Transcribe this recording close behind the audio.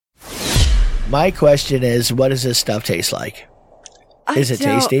My question is, what does this stuff taste like? Is it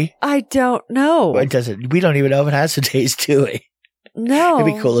tasty? I don't know. Or does it? We don't even know if it has a taste to it. No.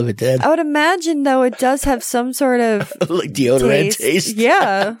 It'd be cool if it did. I would imagine, though, it does have some sort of like deodorant taste.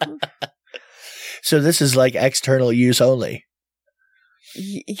 Yeah. So this is like external use only.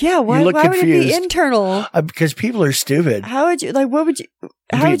 Yeah. Why would it be internal? Because people are stupid. How would you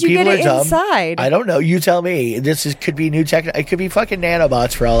How would you get it inside? I don't know. You tell me. Could be new tech. It could be fucking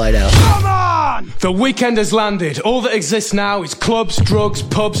nanobots for all I know. Come on! The weekend has landed. All that exists now is clubs, drugs,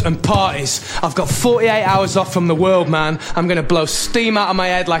 pubs, and parties. I've got 48 hours off from the world, man. I'm gonna blow steam out of my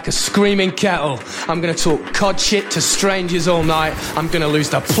head like a screaming kettle. I'm gonna talk cod shit to strangers all night. I'm gonna lose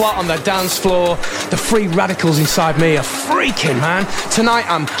the plot on the dance floor. The free radicals inside me are freaking, man. Tonight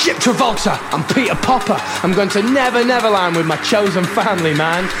I'm Chip Travolta. I'm Peter Popper. I'm going to Never Neverland with my chosen family,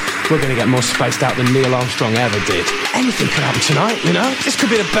 man. We're going to get more spaced out than Neil Armstrong ever did. Anything could happen tonight, you know? This could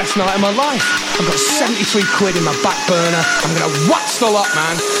be the best night of my life. I've got 73 quid in my back burner. I'm going to wax the lot,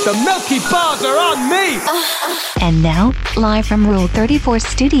 man. The Milky Bars are on me! And now, live from Rule 34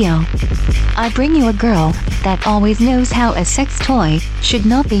 Studio, I bring you a girl that always knows how a sex toy should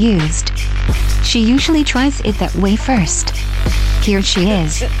not be used. She usually tries it that way first. Here she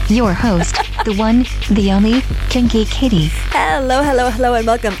is, your host, the one, the only, Kinky Katie. Hello, and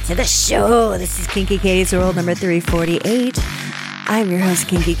welcome to the show. This is Kinky Katie's Rule number 348. I'm your host,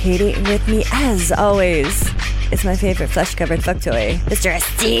 Kinky Katie, and with me, as always, is my favorite flesh-covered fuck toy, Mr.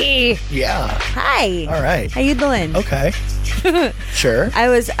 ST. Yeah. Hi. All right. How you doing? Okay. Sure. I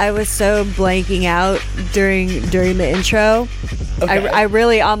was so blanking out during the intro. Okay. I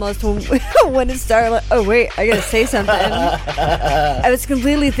really almost when it started. Like, oh wait, I gotta say something. I was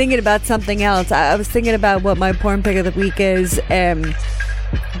completely thinking about something else. I was thinking about what my porn pick of the week is, and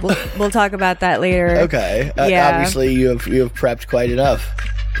we'll talk about that later. Okay. Yeah. Obviously, you have prepped quite enough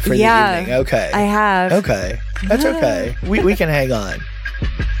for the evening. Okay. I have. Okay. That's okay. We can hang on.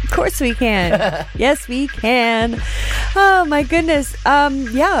 Of course we can. Yes, we can. Oh my goodness.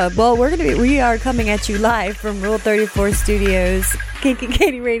 Yeah. Well, we are coming at you live from Rule 34 Studios,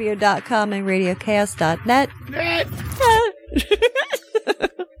 KinkyKatieRadio.com and RadioChaos.net.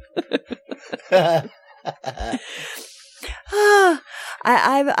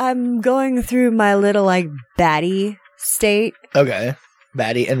 I'm going through my little like baddie state. Okay.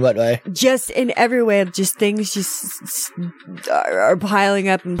 Batty in what way? Just in every way. Just things just are piling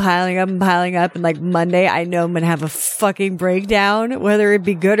up and piling up and piling up. And like Monday, I know I'm going to have a fucking breakdown, whether it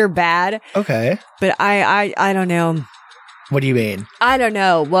be good or bad. Okay. But I don't know. What do you mean? I don't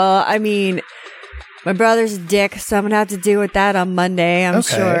know. Well, I mean, my brother's a dick, so I'm going to have to deal with that on Monday, I'm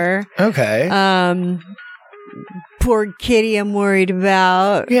sure. Okay. Poor kitty I'm worried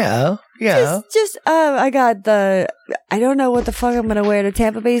about. Yeah. Yeah. I don't know what the fuck I'm going to wear to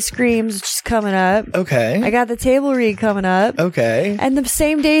Tampa Bay Screams, which is coming up. Okay. I got the table read coming up. Okay. And the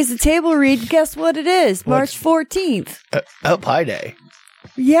same day as the table read, guess what it is? March 14th. Pie Day.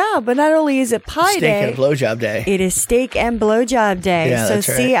 Yeah, but not only is it Pie Day. Steak and Blowjob Day. It is Steak and Blowjob Day. Yeah, so that's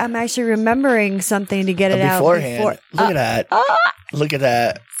right. See, I'm actually remembering something to get it beforehand. out. Look at that. Look at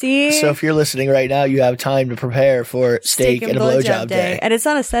that. See? So if you're listening right now, you have time to prepare for Steak and Blowjob Day. And it's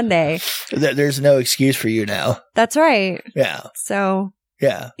on a Sunday. There's no excuse for you now. That's right. Yeah. So...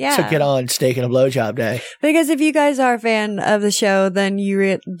 Yeah. Yeah. So get on Steak and a Blowjob Day. Because if you guys are a fan of the show, then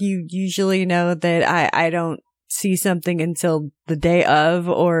you usually know that I don't see something until the day of,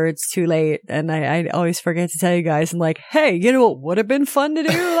 or it's too late. And I always forget to tell you guys. I'm like, hey, you know what would have been fun to do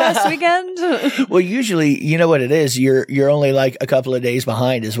last weekend? Well, usually, you know what it is. You're only like a couple of days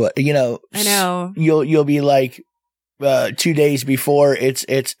behind is what, you know. I know. You'll be like 2 days before it's,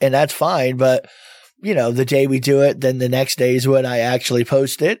 and that's fine. But, you know, the day we do it, then the next day is when I actually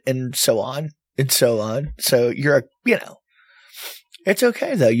post it, and so on and so on. So you know. It's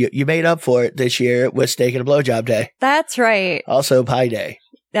okay, though. You made up for it this year with Steak and a Blowjob Day. That's right. Also, Pie Day.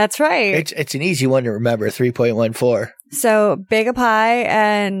 That's right. It's an easy one to remember, 3.14. So, bake a pie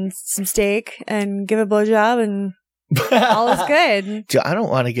and some steak and give a blowjob and all is good. I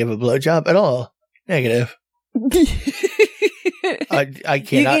don't want to give a blowjob at all. Negative. I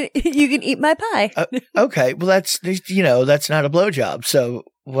cannot. You can eat my pie. Okay, well, that's not a blowjob, so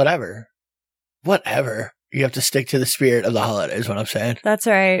whatever. Whatever. You have to stick to the spirit of the holiday is what I'm saying. That's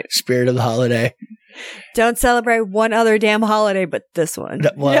right. Spirit of the holiday. Don't celebrate one other damn holiday but this one.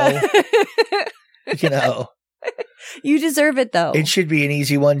 Well, you know. You deserve it, though. It should be an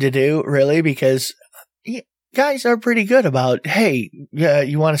easy one to do, really, because guys are pretty good about, hey,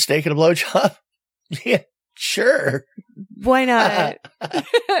 you want a steak and a blowjob? Yeah, sure. Why not?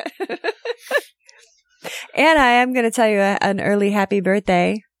 And I am going to tell you an early happy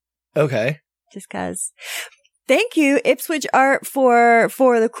birthday. Okay. just cause. Thank you, Ipswich Art, for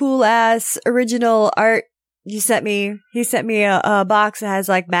the cool ass original art you sent me. He sent me a box that has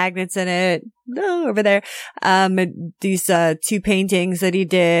like magnets in it. No, over there. These 2 paintings that he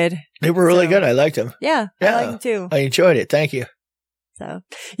did. They were really good. I liked them. Yeah, I like them too. I enjoyed it. Thank you. So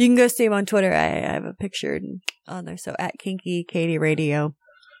you can go see him on Twitter. I have a picture on there. So at Kinky Katie Radio.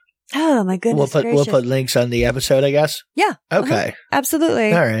 Oh my goodness! We'll put links on the episode, I guess. Yeah. Okay.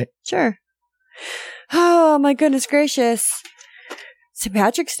 Absolutely. All right. Sure. Oh my goodness gracious! St.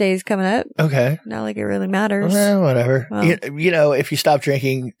 Patrick's Day is coming up. Okay. Not like it really matters. Well, whatever. Well. You know, if you stop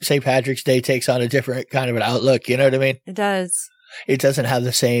drinking, St. Patrick's Day takes on a different kind of an outlook. You know what I mean? It does. It doesn't have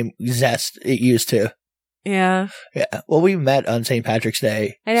the same zest it used to. Yeah. Yeah. Well, we met on St. Patrick's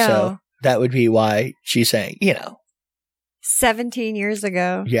Day. I know. So that would be why she's saying, 17 years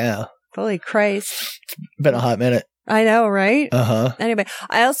ago. Yeah. Holy Christ. It's been a hot minute. I know, right? Uh-huh. Anyway,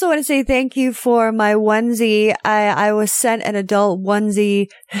 I also want to say thank you for my onesie. I was sent an adult onesie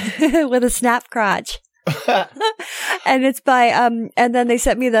with a snap crotch. And it's by, and then they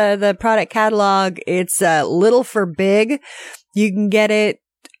sent me the product catalog. It's, Little for Big. You can get it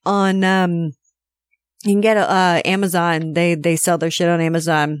on, you can get Amazon. They sell their shit on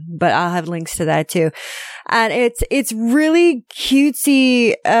Amazon, but I'll have links to that too. And it's really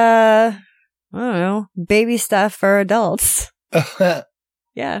cutesy, I don't know, baby stuff for adults.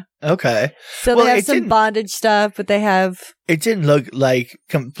 Yeah. Okay. So Well, they have it some didn't- bondage stuff, but they have It didn't look like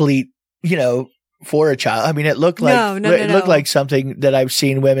complete, for a child. I mean, it looked like it looked like something that I've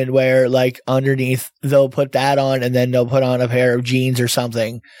seen women wear. Like underneath, they'll put that on, and then they'll put on a pair of jeans or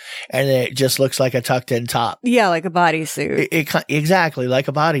something, and it just looks like a tucked-in top. yeah, like a bodysuit. Exactly like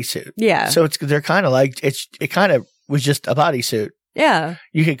a bodysuit. Yeah. So they're kind of like it kind of was just a bodysuit. Yeah.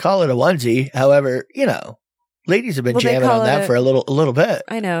 You could call it a onesie. However, ladies have been Well, they jamming call on that it- for a little bit.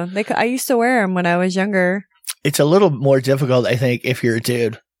 I know. I used to wear them when I was younger. It's a little more difficult, I think, if you're a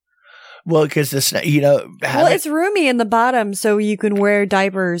dude. Well, because Well, it's roomy in the bottom, so you can wear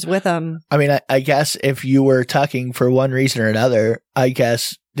diapers with them. I mean, I guess if you were tucking for one reason or another, I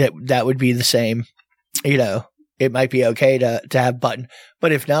guess that would be the same. It might be okay to have button,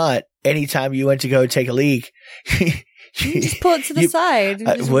 but if not, anytime you went to go take a leak, You just pull it to the side.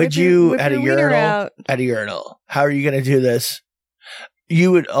 And just would whip you whip at a your wiener urinal? out. At a urinal, how are you going to do this?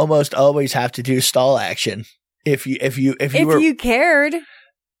 You would almost always have to do stall action if you were. If you cared.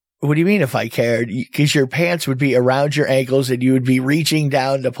 What do you mean if I cared? Because your pants would be around your ankles and you would be reaching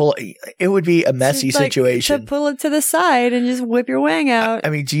down to pull. It would be a messy Just, like, situation. To pull it to the side and just whip your wang out.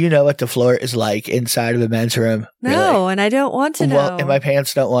 I mean, do you know what the floor is like inside of a men's room? No, and I don't want to know. Well, and my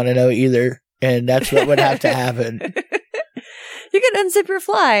pants don't want to know either. And that's what would have to happen. You can unzip your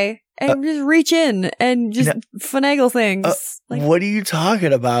fly and just reach in and just finagle things. What are you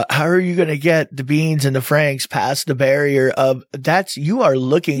talking about? How are you going to get the beans and the franks past the barrier of you are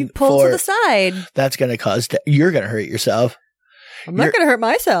looking you pull for to the side. That's going to cause you're going to hurt yourself. I'm not going to hurt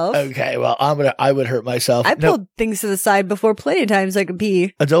myself. Okay, well, I would hurt myself. I pulled things to the side before plenty of times I could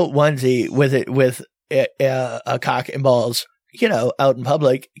pee. Adult onesie with a cock and balls, out in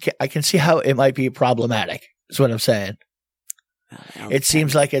public. I can see how it might be problematic. Is what I'm saying. It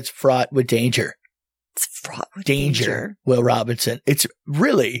seems like it's fraught with danger. It's fraught with danger. Will Robinson. It's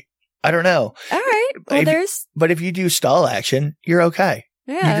really, I don't know. All right. Well, but if you do stall action, you're okay.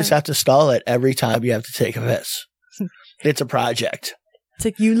 Yeah. You just have to stall it every time you have to take a piss. It's a project. It's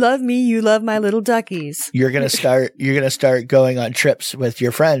like, you love me, you love my little duckies. You're going to start going on trips with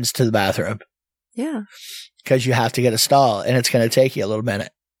your friends to the bathroom. Yeah. Because you have to get a stall and it's going to take you a little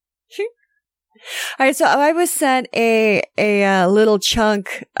minute. All right, so I was sent a little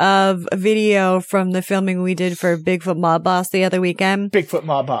chunk of video from the filming we did for Bigfoot Mob Boss the other weekend. Bigfoot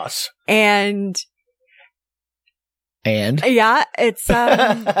Mob Boss. And yeah, it's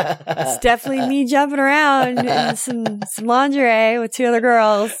definitely me jumping around in some lingerie with 2 other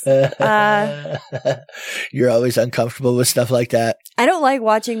girls. You're always uncomfortable with stuff like that. I don't like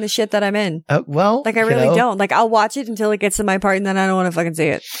watching the shit that I'm in. Well, like I really don't. Like I'll watch it until it gets to my part, and then I don't want to fucking see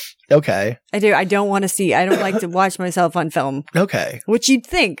it. Okay. I do. I don't want to see. I don't like to watch myself on film. Okay. Which you'd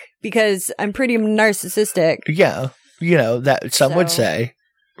think, because I'm pretty narcissistic. Yeah. That some would say.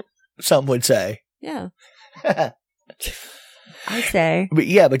 Some would say. Yeah. I say.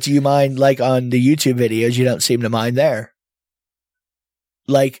 But do you mind, like, on the YouTube videos, you don't seem to mind there?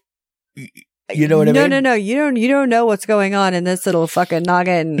 Like, you know what I mean? No. You don't know what's going on in this little fucking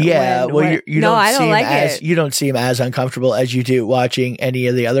noggin. Yeah. I don't like it. You don't seem as uncomfortable as you do watching any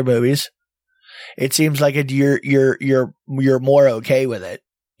of the other movies. It seems like you're more okay with it.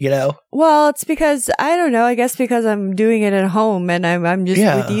 you know? Well, it's because I don't know. I guess because I'm doing it at home and I'm just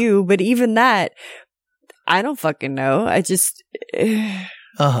Yeah. with you. But even that, I don't fucking know. I just.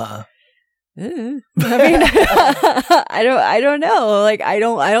 Uh-huh. I mean, I don't know. Like, I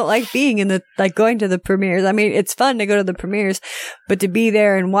don't like being in the, like, going to the premieres. I mean, it's fun to go to the premieres, but to be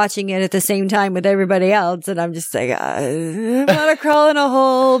there and watching it at the same time with everybody else, and I'm just like, I want to crawl in a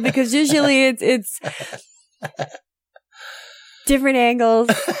hole, because usually it's different angles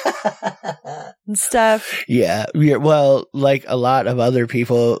and stuff. Yeah. Well, like a lot of other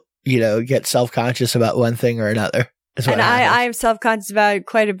people, you know, get self-conscious about one thing or another. Is what And happens. I am self-conscious about it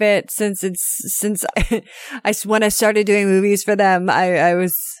quite a bit since when I started doing movies for them, I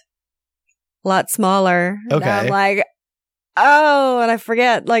was a lot smaller. Okay. Now I'm like, oh, and I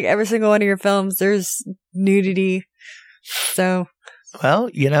forget, like, every single one of your films, there's nudity. So. Well,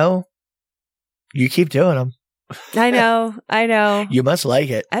 you know, you keep doing them. I know. You must like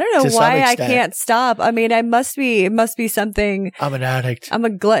it. I don't know to some why I extent. can't stop. I mean, it must be something. I'm an addict. I'm a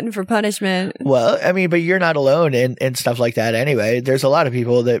glutton for punishment. Well, I mean, but you're not alone in stuff like that anyway. There's a lot of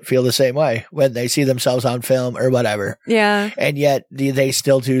people that feel the same way when they see themselves on film or whatever. Yeah. And yet they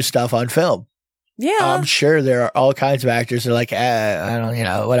still do stuff on film. Yeah. I'm sure there are all kinds of actors that are like, I don't, you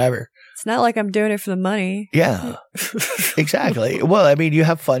know, whatever. It's not like I'm doing it for the money. Yeah, exactly. Well, I mean, you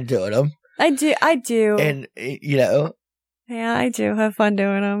have fun doing them. I do. And, you know, Yeah, I do have fun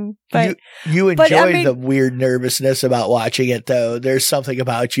doing them. But you enjoy but, I mean- the weird nervousness about watching it, though. There's something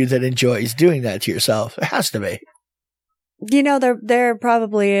about you that enjoys doing that to yourself. It has to be. you know, there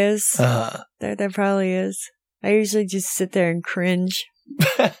probably is. Uh, There probably is. I usually just sit there and cringe.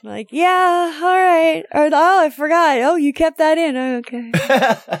 Like, yeah, all right. Or, oh, I forgot. Oh, you kept that in. Oh, okay.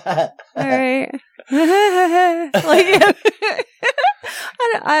 All right. Like,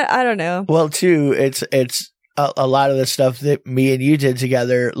 I don't know. well, too, it's a lot of the stuff that me and you did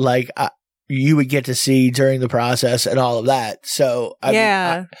together, like, you would get to see during the process and all of that. So,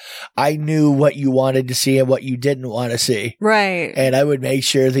 I knew what you wanted to see and what you didn't want to see. Right. And I would make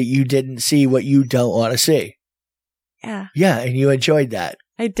sure that you didn't see what you don't want to see. Yeah, Yeah, and you enjoyed that.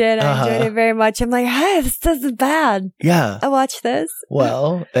 I did. I enjoyed it very much. I'm like, hey, this isn't bad. Yeah. I watched this.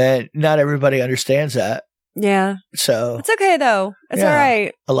 Well, and not everybody understands that. Yeah. So It's okay, though. It's Yeah. all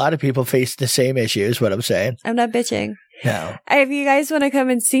right. a lot of people face the same issues, what I'm saying. I'm not bitching. No. If you guys want to come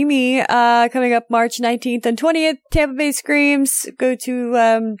and see me, coming up March 19th and 20th, Tampa Bay Screams, go to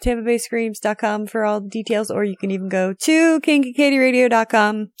tampabayscreams.com for all the details, or you can even go to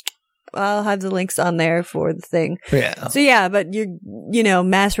kinkykatieradio.com. I'll have the links on there for the thing. Yeah. So yeah, but you know,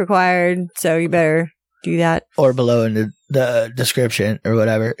 mask required, so you better do that. Or below in the description or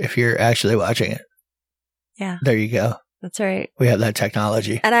whatever if you're actually watching it. Yeah. There you go. That's right. We have that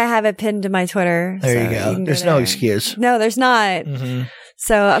technology. And I have it pinned to my Twitter. There so you go. can There's no there. excuse. No, there's not. Hmm.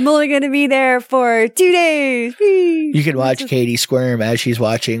 So I'm only going to be there for 2 days. Whee! You can watch Katie squirm as she's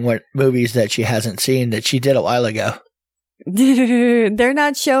watching what movies that she hasn't seen that she did a while ago. They're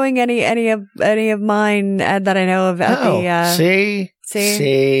not showing any of mine that I know of at Oh, the.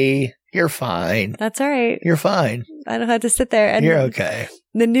 see, you're fine. That's all right. You're fine. I don't have to sit there. And You're okay.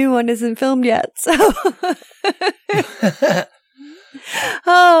 The new one isn't filmed yet, so.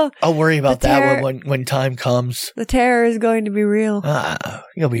 Oh, I'll worry about The that terror- one when time comes. the terror is going to be real.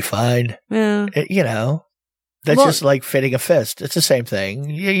 You'll be fine. Yeah. You know, that's Well- just like fitting a fist. It's the same thing.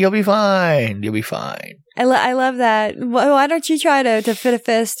 You'll be fine. You'll be fine. I love that. Why don't you try to fit a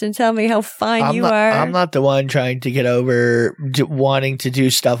fist and tell me how fine you are? I'm not the one trying to get over wanting to do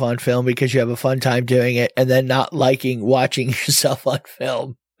stuff on film because you have a fun time doing it and then not liking watching yourself on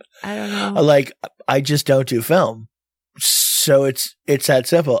film. I don't know. Like, I just don't do film. So it's that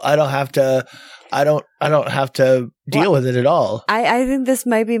simple. I don't have to deal with it at all. I think this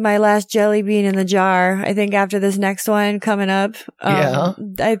might be my last jelly bean in the jar. I think after this next one coming up, Yeah.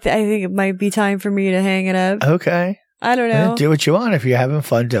 I think it might be time for me to hang it up. Okay. I don't know. Do what you want. If you're having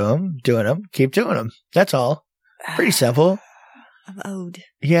fun doing them, keep doing them. That's all. Pretty simple. I'm owed.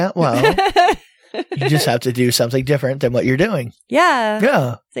 Yeah, well, you just have to do something different than what you're doing. Yeah.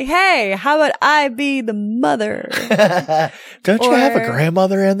 Yeah. Say, hey, how about I be the mother? Don't you have a Or-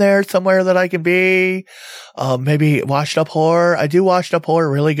 grandmother in there somewhere that I can be? Maybe washed up whore. I do washed up whore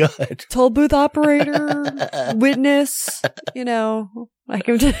really good. Toll booth operator, witness, you know, I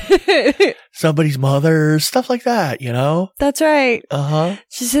can. Somebody's mother, stuff like that, you know? That's right. Uh-huh.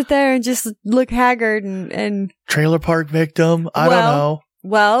 Just sit there and just look haggard and Trailer park victim. I don't know.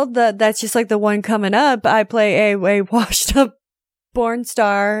 well, that's just like the one coming up. I play a washed up porn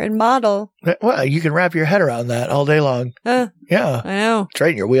star and model. Well, you can wrap your head around that all day long. Yeah. I know. It's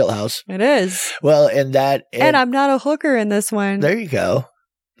right in your wheelhouse. It is. Well, and And I'm not a hooker in this one. there you go.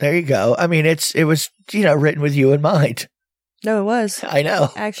 There you go. I mean, it was, written with you in mind. No, it was. I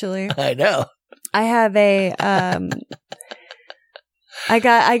know. Actually. I know. I have a,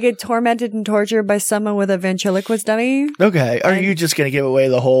 I get tormented and tortured by someone with a ventriloquist dummy. Okay. Are you just going to give away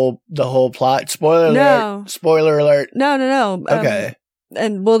the whole plot? Spoiler alert. Spoiler alert. No. Okay.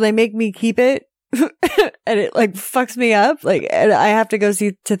 And will they make me keep it? And it like fucks me up. Like, and I have to go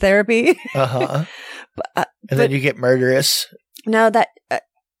to therapy. Uh-huh. And then you get murderous. No, that...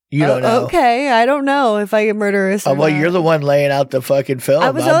 you don't know. Okay, I don't know if I get murderous. Or well, not. you're the one laying out the fucking film.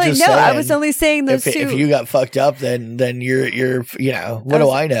 I was only saying those two. If you got fucked up, then you're what do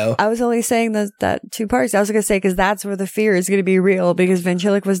I know? I was only saying that two parts. I was gonna say because that's where the fear is gonna be real because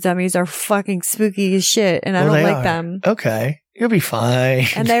ventriloquist dummies are fucking spooky as shit, and I don't like them. Okay, you'll be fine.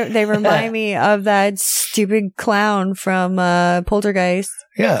 And they remind me of that stupid clown from Poltergeist.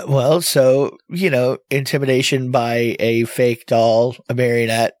 Yeah, well, so intimidation by a fake doll, a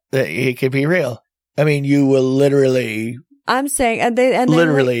marionette. It could be real. I mean, you will literally. I'm saying, and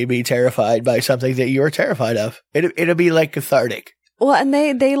literally be terrified by something that you're terrified of. It'll be like cathartic. Well, and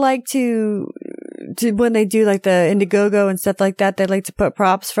they like to when they do like the Indiegogo and stuff like that, they like to put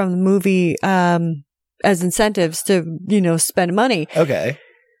props from the movie as incentives to spend money. Okay.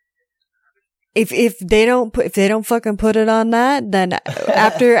 If they don't fucking put it on that, then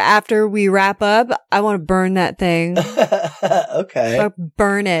after we wrap up, I want to burn that thing. Okay.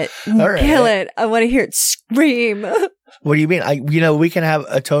 Burn it. All right. Kill it. I want to hear it scream. What do you mean? We can have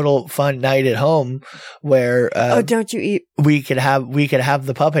a total fun night at home where don't you eat? We could have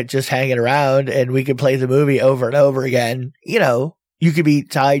the puppet just hanging around and we could play the movie over and over again. You could be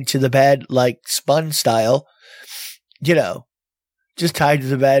tied to the bed like Spun style. Just tied to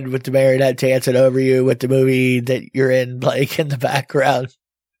the bed with the marionette dancing over you with the movie that you're in, like in the background,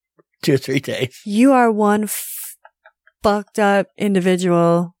 2 or 3 days. You are one fucked up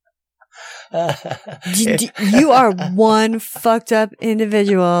individual. You are one fucked up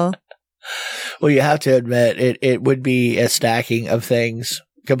individual. Well, you have to admit it would be a stacking of things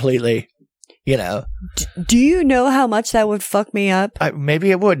completely. Do you know how much that would fuck me up?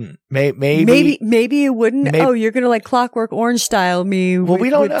 Maybe it wouldn't. Maybe it wouldn't. Oh, you're gonna like Clockwork Orange style me. Well, we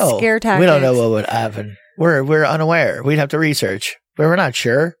don't know. Scare tactics. We don't know what would happen. We're unaware. We'd have to research, but we're not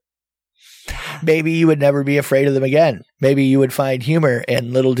sure. Maybe you would never be afraid of them again. Maybe you would find humor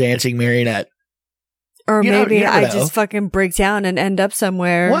in Little Dancing Marionette. Or maybe I just fucking break down and end up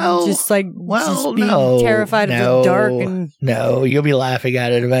somewhere. Just being terrified of the dark. No, you'll be laughing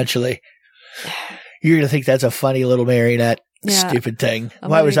at it eventually. You're going to think that's a funny little marionette. Yeah. Stupid thing.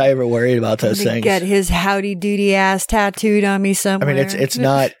 Why was I ever worried about those things? Get his howdy doody ass tattooed on me somewhere. I mean, it's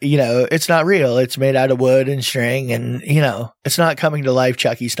not, it's not real. It's made out of wood and string and, it's not coming to life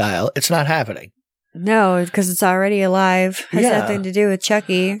Chucky style. It's not happening. No, because it's already alive. Has nothing to do with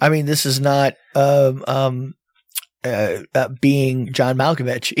Chucky. I mean, this is not being John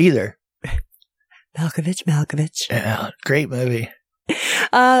Malkovich either. Malkovich. Yeah, great movie.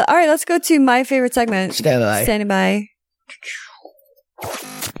 All right, let's go to my favorite segment. Standing by.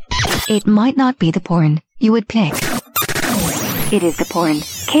 It might not be the porn you would pick. It is the porn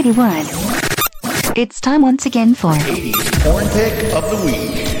Katie would. It's time once again for Katie's porn pick of the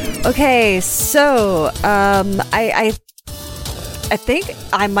week. Okay, so I think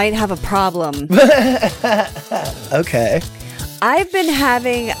I might have a problem. Okay. I've been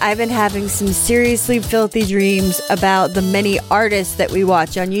having some seriously filthy dreams about the many artists that we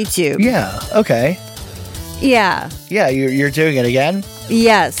watch on YouTube. Yeah. Okay. Yeah. Yeah, you're doing it again?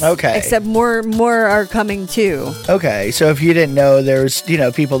 Yes. Okay. Except more are coming too. Okay. So if you didn't know, there's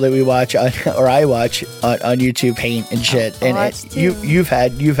people that we watch on, or I watch on YouTube paint and shit, you've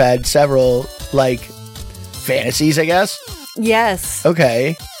had several like fantasies, I guess. Yes.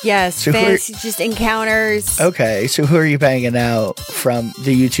 Okay. Yes. So fantasy, just encounters. Okay. So who are you banging now from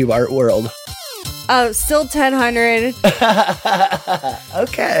the YouTube art world? Oh, still 1000.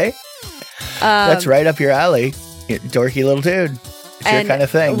 Okay. That's right up your alley. Dorky little dude. It's your kind of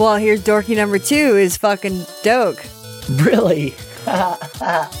thing. Well, here's dorky number 2 is fucking Doke. Really? He's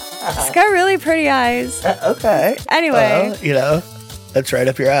got really pretty eyes. Okay. Anyway. That's right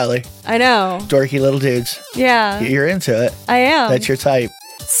up your alley. I know. Dorky little dudes. Yeah. You're into it. I am. That's your type.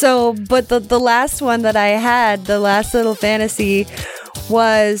 So, but the last one that I had, the last little fantasy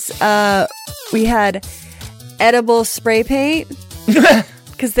was we had edible spray paint.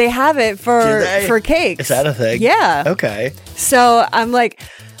 Because they have it for cakes. Is that a thing? Yeah. Okay. So I'm like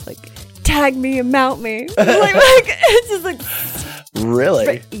tag me and mount me. It's just like.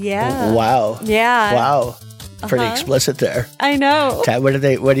 Really? Yeah. Wow. Yeah. Wow. Pretty explicit there. I know.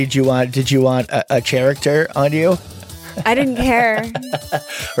 What did you want? Did you want a character on you? I didn't care.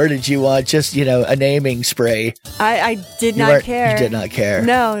 Or did you want just, a naming spray? I did not care. You did not care.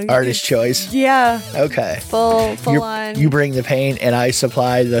 No. Artist choice? Yeah. Okay. Full on. You bring the paint and I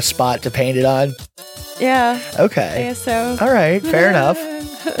supply the spot to paint it on? Yeah. Okay. I guess so. All right. Fair enough.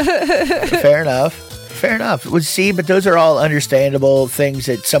 Fair enough. Well, see, but those are all understandable things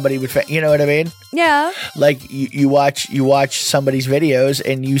that somebody would, you know what I mean? Yeah. Like you watch somebody's videos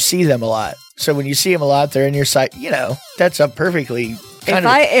and you see them a lot. So when you see them a lot, they're in your sight. That's a perfectly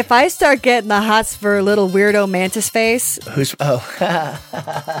if I start getting the hots for a little weirdo mantis face,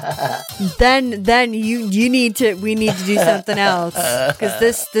 then we need to do something else,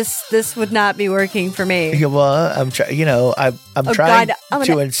 because this would not be working for me. Yeah, well, I'm trying to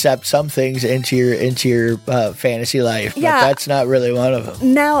incept some things into your fantasy life, but that's not really one of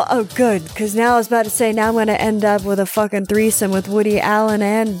them. Now, good, because now I was about to say, now I'm going to end up with a fucking threesome with Woody Allen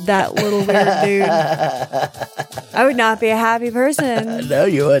and that little weird dude. I would not be a happy person. No,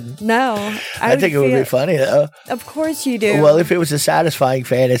 you wouldn't. No. I think it would be funny, though. Of course you do. Well, if it was a satisfying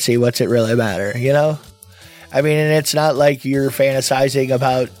fantasy, what's it really matter, I mean, and it's not like you're fantasizing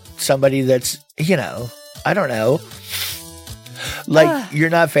about somebody that's, I don't know. Like, you're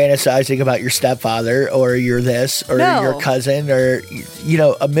not fantasizing about your stepfather or your this or your cousin or,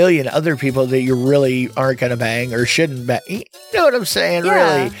 a million other people that you really aren't going to bang or shouldn't bang. You know what I'm saying?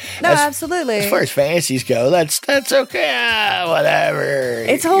 Yeah. Really. No, absolutely. As far as fantasies go, that's okay. Whatever.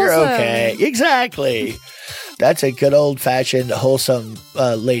 It's wholesome. You're okay. Exactly. That's a good old fashioned, wholesome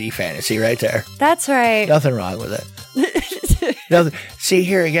lady fantasy right there. That's right. Nothing wrong with it. Nothing. See,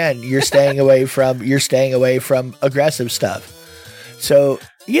 here again, you're staying away from aggressive stuff. So,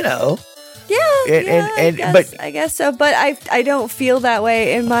 Yeah, I guess so. But I don't feel that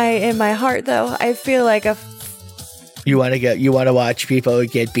way in my heart, though. I feel like you want to watch people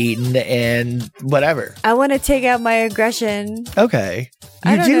get beaten and whatever. I want to take out my aggression. Okay,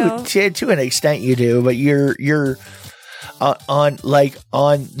 you do to an extent. You do, but you're on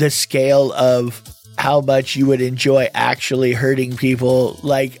the scale of how much you would enjoy actually hurting people.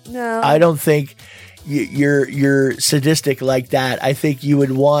 Like, no. I don't think you're sadistic like that. I think you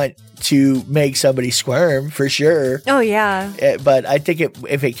would want to make somebody squirm for sure. Oh yeah. But I think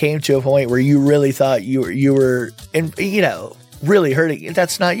if it came to a point where you really thought you were really hurting,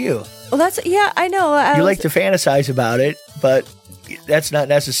 that's not you. Well, I know. You like to fantasize about it, but that's not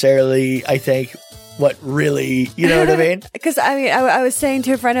necessarily, I think, what really, you know what I mean? Because I was saying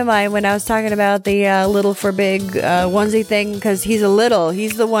to a friend of mine when I was talking about the little for big onesie thing, because he's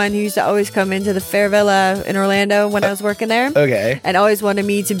the one who used to always come into the Fair Villa in Orlando when I was working there. Okay. And always wanted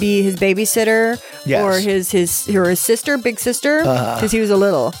me to be his babysitter. Yes. Or his sister, big sister, because he was a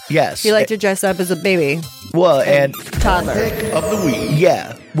little. Yes. He liked to dress up as a baby. Well, and toddler of the week.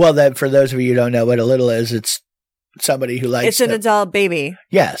 Yeah. Well, that for those of you who don't know what a little is, it's somebody who likes. It's an adult baby.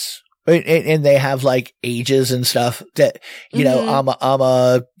 Yes. And they have like ages and stuff that, I'm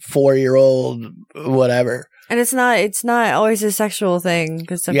a 4-year-old, whatever. And it's not always a sexual thing,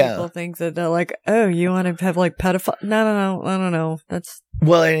 because some people think that they're like, oh, you want to have like pedophile? No, I don't know. That's.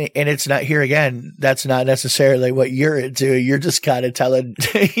 Well, and it's not, here again, that's not necessarily what you're into. You're just kind of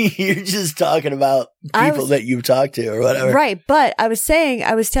you're just talking about people that you've talked to or whatever. Right. But I was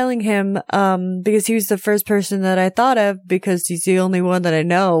telling him, because he was the first person that I thought of, because he's the only one that I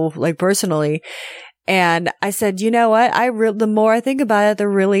know, like personally. And I said, you know what? The more I think about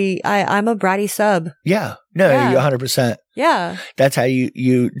it, I'm a bratty sub. Yeah. No, you 100%. Yeah. That's how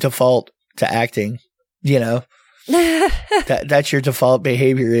you default to acting, That's your default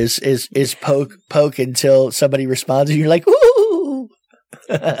behavior is poke until somebody responds and you're like, ooh.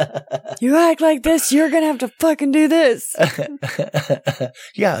 You act like this, you're going to have to fucking do this.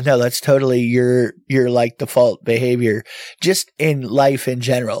 Yeah, no, that's totally your like default behavior just in life in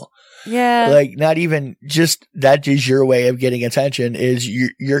general. Yeah. Like, not even just that is your way of getting attention is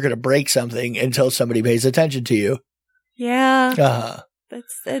you're going to break something until somebody pays attention to you. Yeah.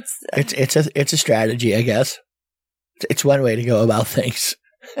 It's a strategy, I guess. It's one way to go about things.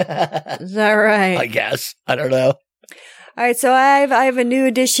 Is that right? I guess. I don't know. All right, so I have a new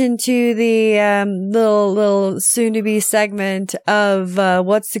addition to the little soon-to-be segment of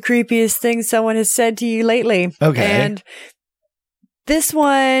what's the creepiest thing someone has said to you lately. Okay. And this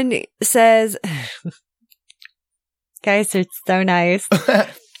one says, guys, it's so nice.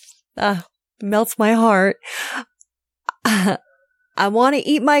 Melts my heart. I want to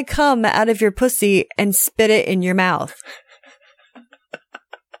eat my cum out of your pussy and spit it in your mouth.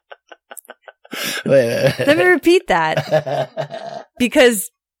 Let me repeat that. Because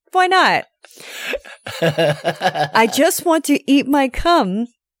why not? I just want to eat my cum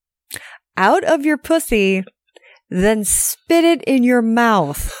out of your pussy, then spit it in your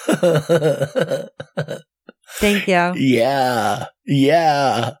mouth. Thank you. Yeah.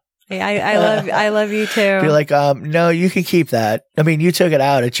 Yeah. Hey, I love you too. Be like, no, you can keep that. I mean, you took it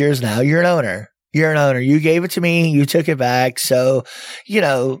out. It's yours now. You're an owner. You're an owner. You gave it to me. You took it back. So, you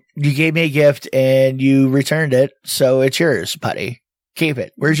gave me a gift and you returned it. So it's yours, buddy. Keep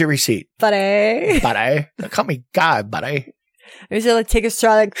it. Where's your receipt? Buddy. Buddy. Call me God, buddy. Or is it like take a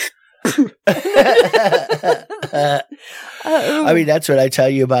straw like I mean, that's what I tell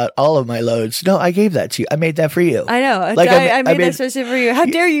you about all of my loads. No, I gave that to you. I made that for you. I know. Like, I made that special for you. How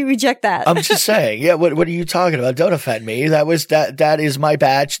dare you reject that? I'm just saying. Yeah, what are you talking about? Don't offend me. That is my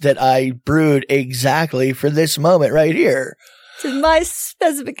batch that I brewed exactly for this moment right here. To my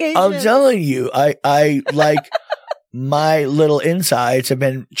specifications. I'm telling you, I like my little insides have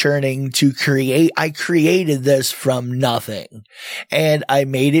been churning to create. I created this from nothing and I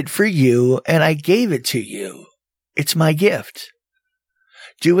made it for you and I gave it to you. It's my gift.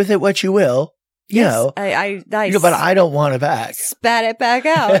 Do with it what you will. I but I don't want it back. Spat it back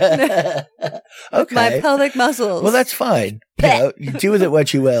out. Okay. My pelvic muscles. Well, that's fine. You do with it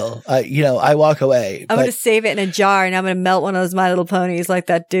what you will. I walk away. I'm going to save it in a jar and I'm going to melt one of those My Little Ponies like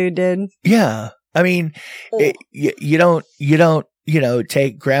that dude did. Yeah. I mean, you don't,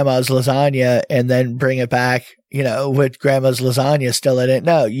 take grandma's lasagna and then bring it back, with grandma's lasagna still in it.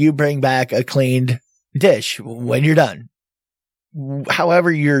 No, you bring back a cleaned dish when you're done.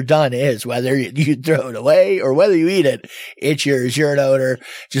 However your done is, whether you throw it away or whether you eat it, it's yours. You're an owner.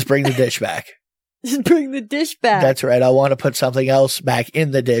 Just bring the dish back. Just bring the dish back. That's right. I want to put something else back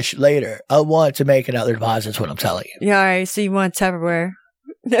in the dish later. I want to make another deposit is what I'm telling you. Yeah, all right. So you want Tupperware.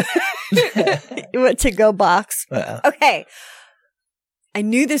 You want to-go box. Okay. I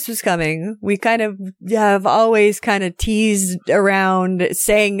knew this was coming. We kind of have always kind of teased around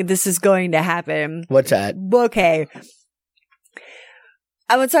saying this is going to happen. What's that? Okay.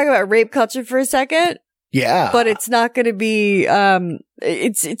 I want to talk about rape culture for a second. Yeah. But it's not going to be,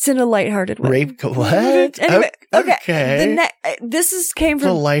 it's in a lighthearted way. Rape, what? Anyway, okay. This came from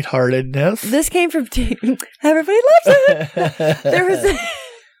the lightheartedness. This came from everybody loves it. There was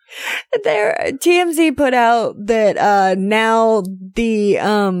TMZ put out that now the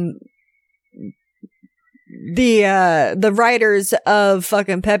writers of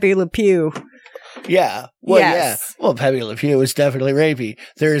fucking Pepe Le Pew. Yeah. Well, yes. Yeah. Well, Pepe Le Pew is definitely rapey.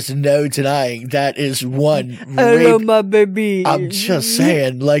 There is no denying that is one Hello, my baby. I'm just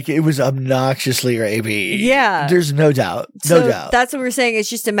saying, like, it was obnoxiously rapey. Yeah. There's no doubt. No doubt. That's what we're saying. It's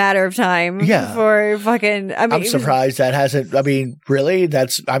just a matter of time. Yeah. For fucking, I'm surprised that hasn't, really?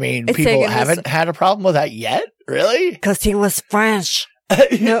 People haven't had a problem with that yet? Really? Because he was French.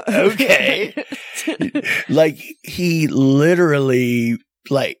 No. Okay. Like, he literally,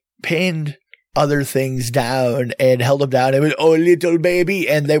 pinned other things down and held them down. It was, oh, little baby.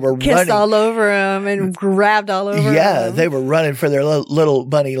 And they were kissed running all over him and grabbed all over him. Yeah, they were running for their little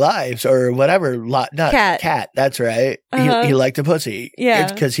bunny lives or whatever. Not cat. That's right. Uh-huh. He liked the pussy.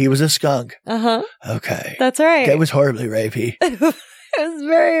 Yeah. Because he was a skunk. Uh-huh. Okay. That's right. That was horribly rapey. It was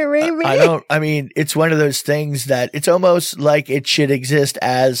very rapey. It's one of those things that it's almost like it should exist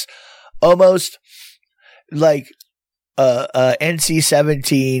as almost like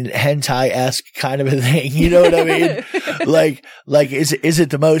NC-17 hentai-esque kind of a thing. You know what I mean? like is it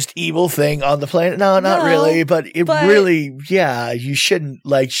the most evil thing on the planet? No, not really. But really, yeah, you shouldn't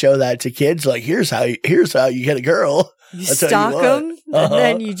show that to kids. Like, here's how you get a girl. You stalk them, and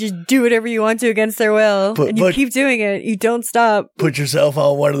then you just do whatever you want to against their will, and you keep doing it. You don't stop. Put yourself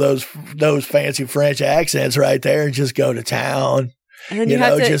on one of those fancy French accents right there, and just go to town. And then you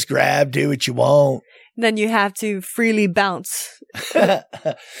have to just grab, do what you want. Then you have to freely bounce as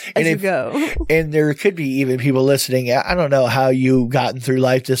you go. And there could be even people listening. I don't know how you gotten through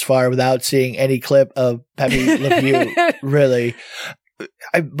life this far without seeing any clip of Pepe Le Pew, really.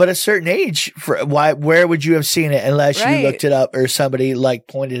 But a certain age, where would you have seen it unless you looked it up or somebody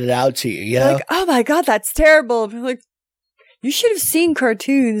pointed it out to you? You know? Oh my God, that's terrible. Like, you should have seen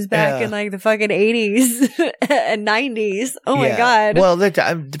cartoons back in the fucking 80s and 90s. Oh my God. Well, the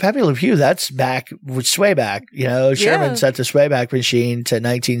Pepe Le Pew, that's way back. Sherman set the Swayback Machine to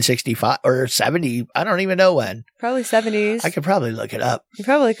 1965 or 70. I don't even know when. Probably 70s. I could probably look it up. You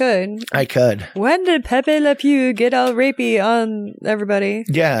probably could. I could. When did Pepe Le Pew get all rapey on everybody?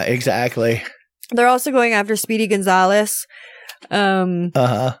 Yeah, exactly. They're also going after Speedy Gonzalez. For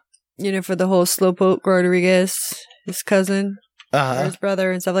the whole Slowpoke Rodriguez. His cousin or his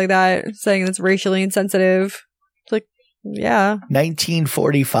brother and stuff like that, saying it's racially insensitive. It's like, Yeah.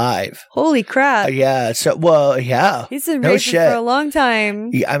 1945. Holy crap. Yeah. So, well, yeah. He's been No raping shit. for a long time.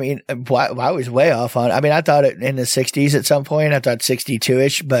 Yeah, I mean, I was way off on. I mean, I thought it in the 60s at some point. I thought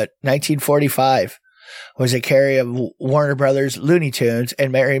 62ish, but 1945 was a carry of Warner Brothers, Looney Tunes,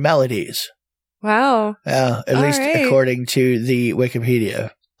 and Merry Melodies. Wow. Yeah, at All least right. according to the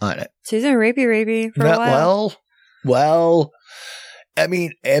Wikipedia on it. So he's been rapey for a while. Well, I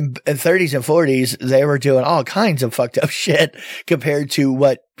mean, in 30s and 40s, they were doing all kinds of fucked up shit compared to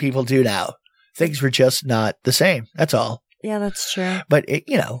what people do now. Things were just not the same. That's all. Yeah, that's true. But,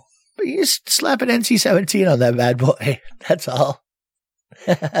 you just slap an NC-17 on that bad boy. That's all.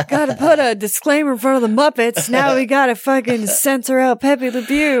 Gotta put a disclaimer in front of the Muppets. Now we gotta fucking censor out Pepe Le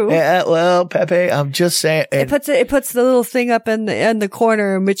Pew. Yeah, well, Pepe, I'm just saying. It puts the little thing up in the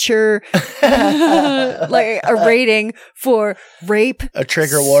corner, mature, like a rating for rape, a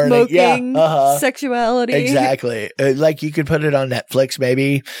trigger warning, smoking, yeah, sexuality. Exactly. Like you could put it on Netflix,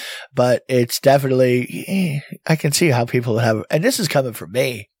 maybe, but it's definitely. I can see how people would have, and this is coming from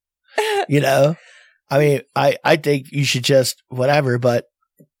me. I mean, I think you should just whatever, but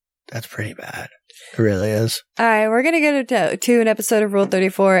that's pretty bad. It really is. All right, we're going to go to an episode of Rule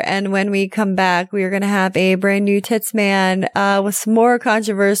 34, and when we come back, we are going to have a brand new Tits Man with some more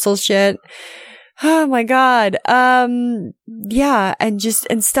controversial shit. Oh my God. Yeah, and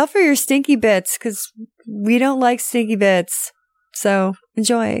stuff for your stinky bits, because we don't like stinky bits. So,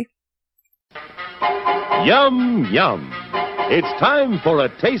 enjoy. Yum, yum. It's time for a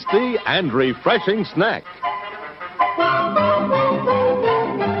tasty and refreshing snack.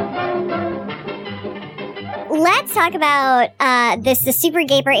 Let's talk about the Super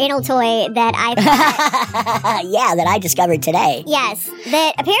Gaper anal toy that yeah, that I discovered today. Yes,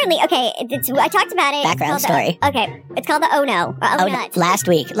 that apparently, okay, I talked about it. Background story. Okay, it's called the Oh No. Oh Nuts. Last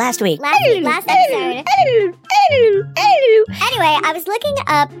week. Last episode. Anyway, I was looking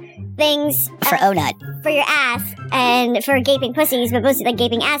up things for Oh Nut. For your ass and for gaping pussies, but mostly like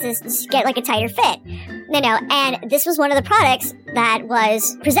gaping asses to get like a tighter fit. And this was one of the products that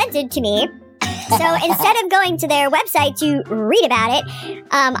was presented to me. So instead of going to their website to read about it,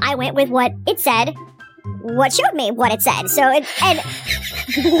 I went with what it said, what showed me what it said. So when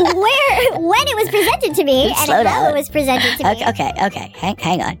it was presented to me and how it was presented to me. Okay.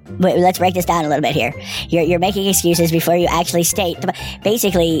 Hang on. Wait, let's break this down a little bit here. You're making excuses before you actually state.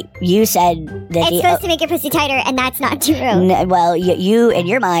 Basically, you said that it's supposed to make your pussy tighter, and that's not true. Well, you in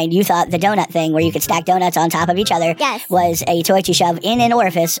your mind, you thought the donut thing where you could stack donuts on top of each other was a toy to shove in an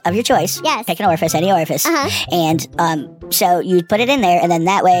orifice of your choice. Yes. Pick an orifice, any orifice. Uh-huh. And so you put it in there, and then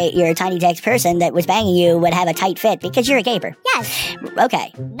that way your tiny dick person that was banging you would have a tight fit because you're a gaper. Yes.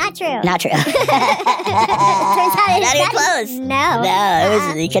 Okay. Not true. Not true. Turns out not even close. No.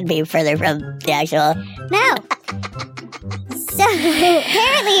 It could be further from the actual. No. So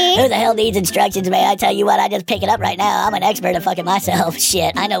apparently, who the hell needs instructions, man? I tell you what, I just pick it up right now. I'm an expert at fucking myself.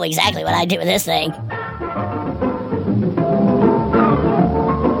 Shit, I know exactly what I do with this thing.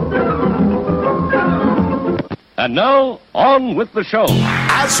 And now, on with the show.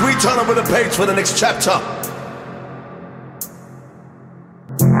 As we turn over the page for the next chapter.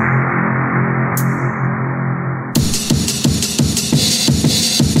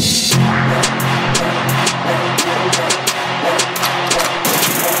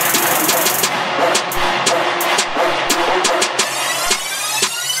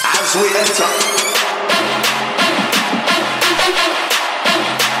 As we enter.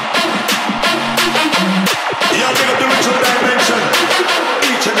 Y'all pick up the ritual dimension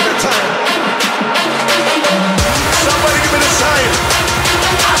each and every time. Somebody give me the sign.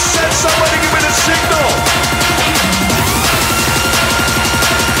 I said somebody give me the signal.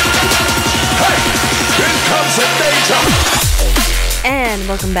 Hey, here comes the danger. And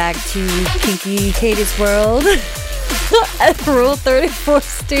welcome back to Kinky Katie's World at Rule 34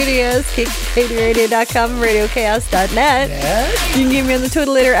 Studios, KinkyKatieRadio.com, RadioChaos.net. Yes. You can get me on the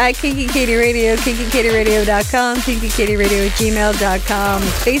Twitter at KinkyKatieRadio, KinkyKatieRadio.com, KinkyKatieRadio@gmail.com,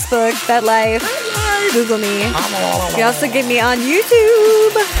 Facebook, FetLife, Google me. You can also get me on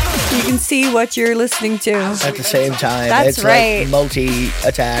YouTube. You can see what you're listening to. At the same time. That's it's right. Like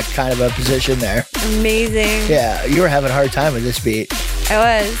multi-attack kind of a position there. Amazing. Yeah, you were having a hard time with this beat.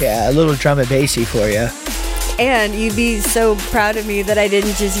 I was. Yeah, a little drum and bassy for you. And you'd be so proud of me that I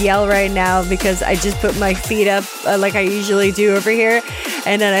didn't just yell right now because I just put my feet up like I usually do over here.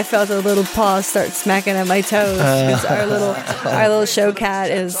 and then I felt a little paw start smacking at my toes because our little show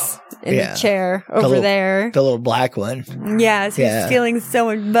cat is in the chair over there. The little black one. Yeah, so he's feeling so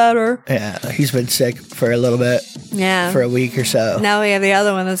much better. Yeah, he's been sick for a little bit. Yeah, for a week or so. Now we have the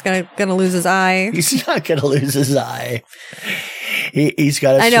other one that's gonna lose his eye. He's not gonna lose his eye. He's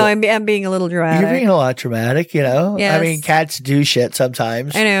got. I know. I'm being a little dramatic. You're being a lot dramatic. You know. Yes. I mean, cats do shit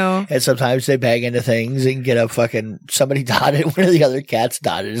sometimes. I know. And sometimes they bang into things and get a fucking somebody dotted. One of the other cats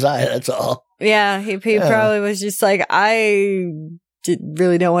dotted his eye. That's all. Yeah, he probably was just like, I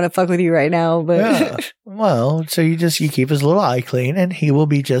really don't want to fuck with you right now, but well, so you keep his little eye clean and he will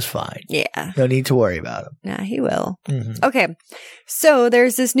be just fine. Yeah, no need to worry about him. Nah, he will. Okay, so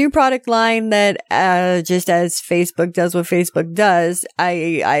there's this new product line that just as Facebook does what Facebook does,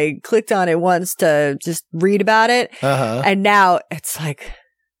 I clicked on it once to just read about it, and now it's like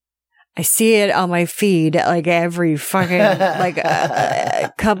I see it on my feed like every fucking like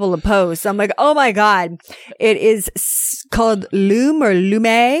a couple of posts. I'm like, oh my God. It is called Lume or Lume.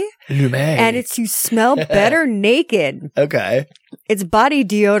 And it's to smell better naked. Okay. It's body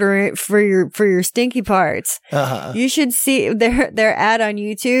deodorant for your stinky parts. You should see their ad on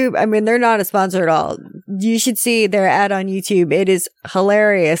YouTube. I mean, they're not a sponsor at all. You should see their ad on YouTube. It is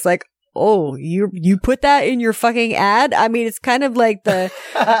hilarious. Like, oh, you put that in your fucking ad? I mean, it's kind of like the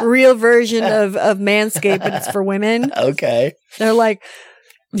real version of Manscaped, but it's for women. Okay. They're like,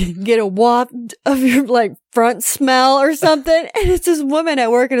 get a waft of your like front smell or something. And it's this woman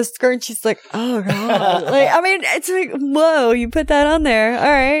at work in a skirt and she's like, oh God. Like, I mean, it's like, whoa, you put that on there.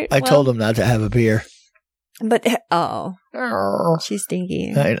 All right. I told him not to have a beer. But, she's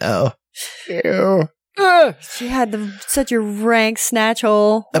stinky. I know. Ew. She had such a rank snatch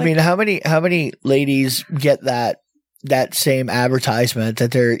hole. I mean, how many ladies get that same advertisement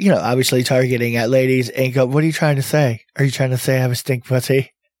that they're, obviously targeting at ladies and go, what are you trying to say? Are you trying to say I have a stink pussy?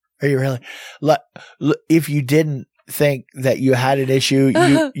 Are you really? If you didn't think that you had an issue,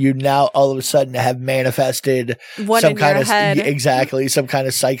 you now all of a sudden have manifested some kind of exactly some kind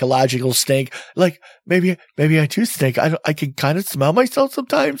of psychological stink. Like maybe I do stink. I can kind of smell myself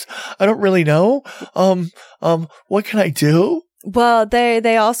sometimes. I don't really know. What can I do? Well,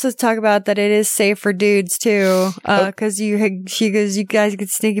 they also talk about that it is safe for dudes too, because she goes, you guys get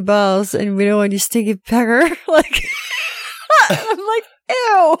stinky balls, and we don't want you stinky pecker. Like, I'm like,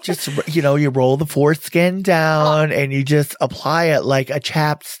 ew. Just you roll the foreskin down and you just apply it like a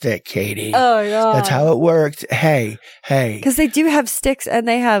chapstick, Katie. Oh God, that's how it worked. Hey, because they do have sticks and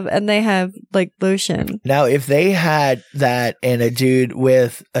they have like lotion. Now, if they had that and a dude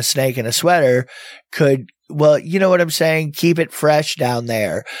with a snake and a sweater could. Well, you know what I'm saying? Keep it fresh down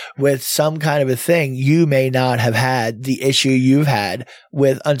there with some kind of a thing. You may not have had the issue you've had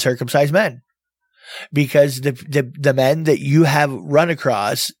with uncircumcised men because the men that you have run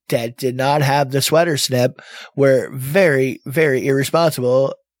across that did not have the sweater snip were very, very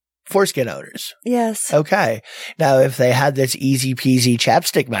irresponsible foreskin owners. Yes. Okay. Now, if they had this easy peasy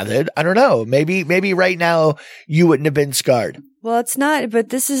chapstick method, I don't know. Maybe right now you wouldn't have been scarred. Well, it's not, but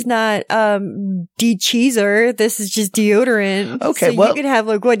this is not de-cheeser. This is just deodorant. Okay, so you could have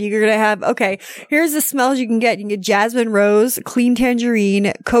like what you're gonna have. Okay, here's the smells you can get. You can get jasmine rose, clean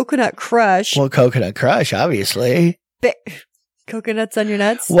tangerine, coconut crush. Well, coconut crush, obviously. Coconuts on your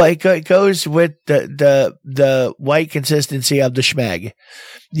nuts. Well, it goes with the white consistency of the schmeg.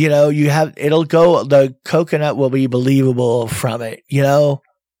 It'll go. The coconut will be believable from it.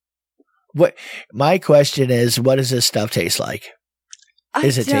 What my question is, what does this stuff taste like?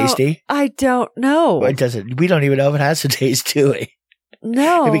 Is it tasty? I don't know. It doesn't. We don't even know if it has a taste to it.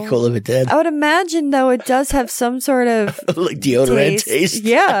 No. It'd be cool if it did. I would imagine though it does have some sort of like deodorant taste.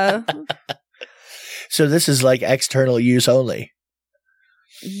 Yeah. So this is like external use only.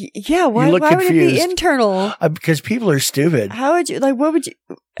 Yeah, why would it be internal? Because people are stupid. How would you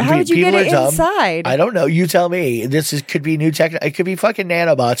get it inside? I don't know. You tell me. Could be new tech. It could be fucking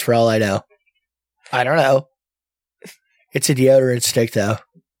nanobots for all I know. I don't know. It's a deodorant stick though.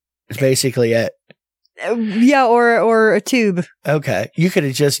 It's basically it. Yeah, or a tube. Okay. You could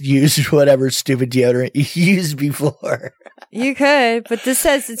have just used whatever stupid deodorant you used before. You could, but this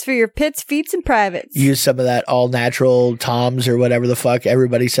says it's for your pits, feets, and privates. Use some of that all-natural Toms or whatever the fuck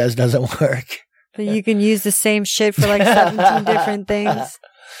everybody says doesn't work. But you can use the same shit for like 17 different things.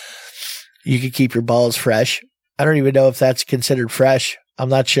 You could keep your balls fresh. I don't even know if that's considered fresh. I'm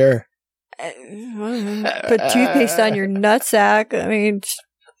not sure. Put toothpaste on your nutsack. I mean...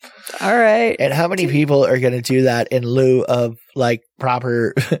 All right. And how many people are going to do that in lieu of like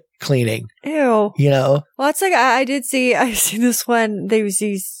proper cleaning? Ew. You know? Well, it's like I see this one. There was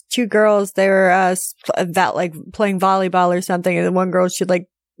these two girls. They were about like playing volleyball or something, and then one girl should like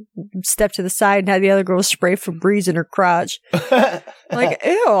step to the side and had the other girl spray Febreze in her crotch. Like,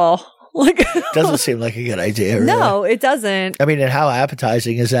 ew. Like, doesn't seem like a good idea. Really. No, it doesn't. I mean, and how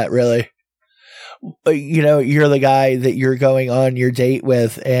appetizing is that really? You know, you're the guy that you're going on your date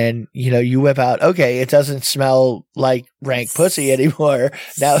with, and you know, you whip out, okay, it doesn't smell like rank pussy anymore.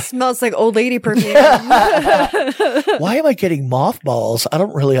 Now it smells like old lady perfume. Why am I getting mothballs? I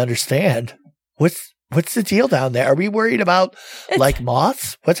don't really understand. What's the deal down there? Are we worried about like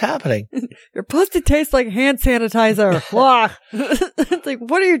moths? What's happening? Your pussy tastes like hand sanitizer. It's like,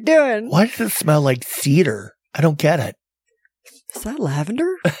 what are you doing? Why does it smell like cedar? I don't get it. Is that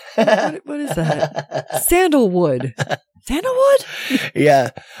lavender? What is that? Sandalwood. Sandalwood?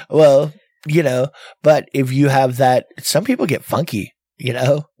 Yeah. Well, you know, but if you have that, some people get funky, you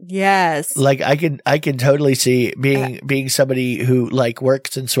know? Yes. Like I can totally see being somebody who like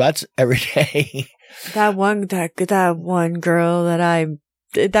works in sweats every day. That one girl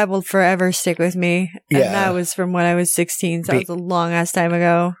that will forever stick with me. And Yeah. that was from when I was 16. So that was a long ass time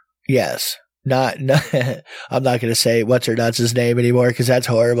ago. Yes. Not I'm not going to say what's her nuts' name anymore because that's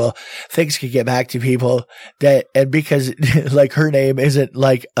horrible. Things could get back to people and because like her name isn't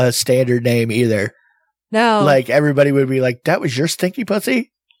like a standard name either. No. Like everybody would be like, that was your stinky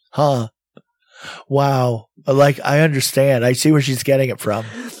pussy? Huh. Wow. Like I understand. I see where she's getting it from.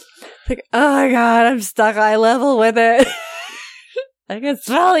 Like, oh my God, I'm stuck eye level with it. I can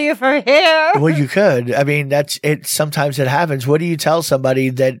smell you from here. Well, you could. I mean, that's it. Sometimes it happens. What do you tell somebody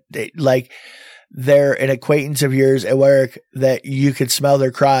that like they're an acquaintance of yours at work that you could smell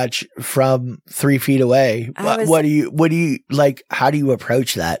their crotch from 3 feet away? What do you like? How do you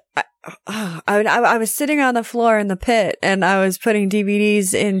approach that? I was sitting on the floor in the pit and I was putting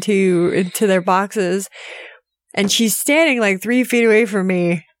DVDs into their boxes, and she's standing like 3 feet away from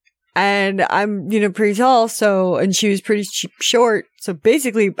me. And I'm, pretty tall, and she was pretty short. So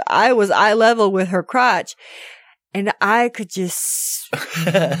basically, I was eye level with her crotch, and I could just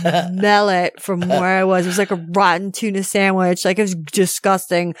smell it from where I was. It was like a rotten tuna sandwich. Like, it was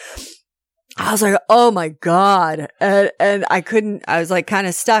disgusting. I was like, oh my God. And I was like kind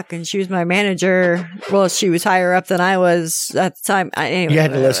of stuck, and she was my manager. Well, she was higher up than I was at the time. Anyway, you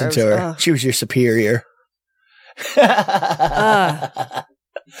had to listen to her. She was your superior.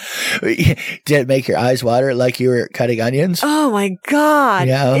 Did it make your eyes water like you were cutting onions? Oh my God.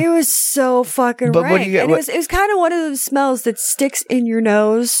 Yeah. It was so fucking rank. It was kind of one of those smells that sticks in your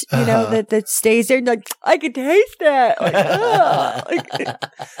nose, know, that stays there. And like, I could taste that. Like,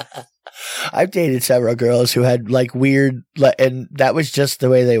 I've dated several girls who had like weird, and that was just the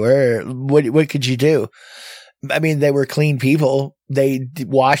way they were. What could you do? I mean, they were clean people. They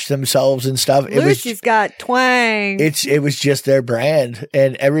washed themselves and stuff. Lucy's got twang. It was just their brand,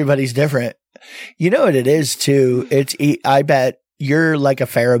 and everybody's different. You know what it is too? I bet you're like a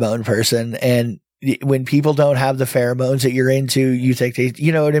pheromone person, and when people don't have the pheromones that you're into, you think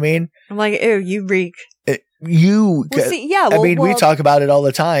you know what I mean? I'm like, ew, you reek. We talk about it all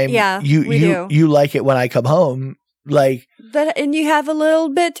the time. Yeah, we do. You like it when I come home, like that, and you have a little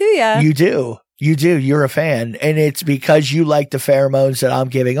bit too. Yeah, you do. You do. You're a fan. And it's because you like the pheromones that I'm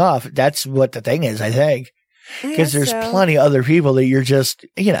giving off. That's what the thing is, I think. Because there's plenty of other people that you're just,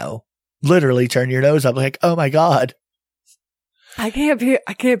 literally turn your nose up like, oh my God. I can't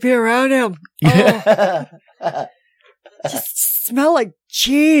be around him. Oh. Just smell like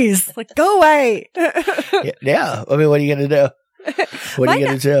cheese. Like, go away. Yeah. I mean, what are you going to do? What are you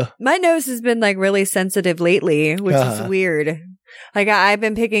going to do? My nose has been like really sensitive lately, which is weird. Like I've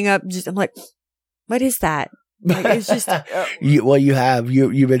been picking up I'm like, what is that? Like, it's just you've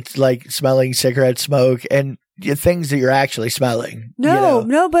been like smelling cigarette smoke and things that you're actually smelling.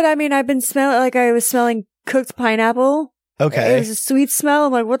 No, but I mean, I've been I was smelling cooked pineapple. Okay, it was a sweet smell.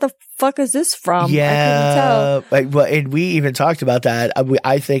 I'm like, what the fuck is this from? Yeah, I couldn't tell. And we even talked about that.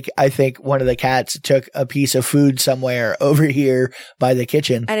 I think one of the cats took a piece of food somewhere over here by the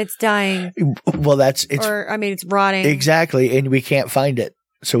kitchen, and it's dying. Well, it's rotting. Exactly, and we can't find it.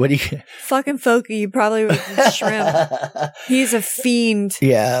 So what do you? Fucking Foky, you probably was shrimp. He's a fiend.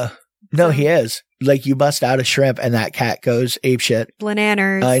 Yeah. No, he is. Like, you bust out a shrimp and that cat goes apeshit.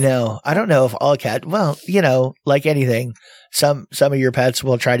 Bananas. I know. I don't know if all cat. Well, like anything, some of your pets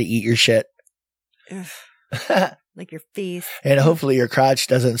will try to eat your shit. Like your face. And hopefully your crotch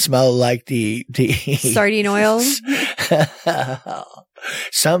doesn't smell like the sardine oil.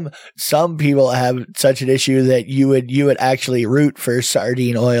 Some people have such an issue that you would actually root for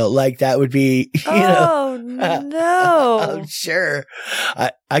sardine oil. Like that would be, Oh no! I'm sure.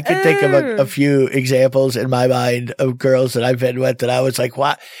 I could think of a few examples in my mind of girls that I've been with that I was like,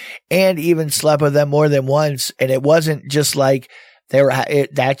 what? And even slept with them more than once. And it wasn't just like they were,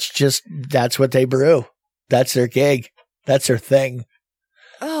 that's what they brew. That's their gig. That's their thing.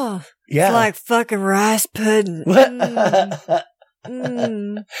 Oh, Yeah. it's like fucking rice pudding.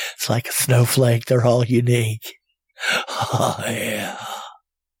 It's like a snowflake. They're all unique. Oh, yeah.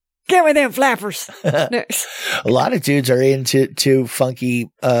 Get with them flappers. A lot of dudes are into funky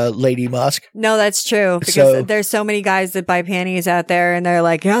Lady Musk. No, that's true. Because there's so many guys that buy panties out there and they're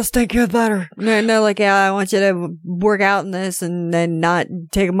like, yeah, stink you better. And they're like, yeah, I want you to work out in this and then not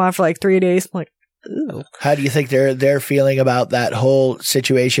take them off for like 3 days. I'm like, ooh. How do you think they're feeling about that whole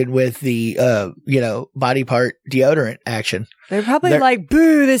situation with the body part deodorant action? They're probably like,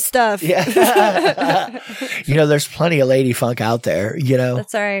 boo this stuff. Yeah. There's plenty of lady funk out there,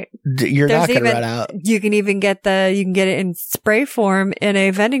 That's all right. You're not going to run out. You can even get it in spray form in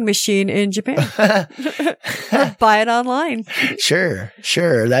a vending machine in Japan. Or buy it online. Sure.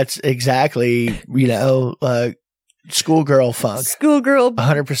 That's exactly, schoolgirl funk. Schoolgirl.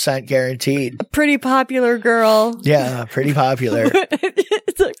 100% guaranteed. A pretty popular girl. Yeah, pretty popular.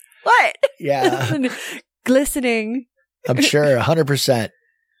 It's like, what? Yeah. Glistening. I'm sure 100%.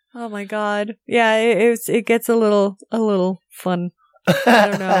 Oh my God. Yeah, it gets a little fun. I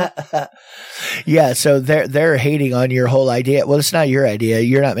don't know. Yeah, so they're hating on your whole idea. Well, it's not your idea.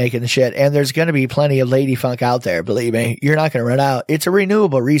 You're not making the shit. And there's going to be plenty of lady funk out there, believe me. You're not going to run out. It's a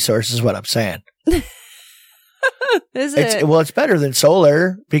renewable resource is what I'm saying. Is it? Well, it's better than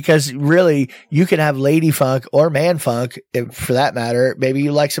solar because really you can have lady funk or man funk for that matter. Maybe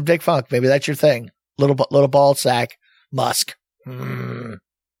you like some dick funk. Maybe that's your thing. Little ball sack. Musk. Some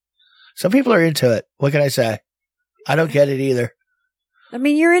people are into it. What can I say? I don't get it either. I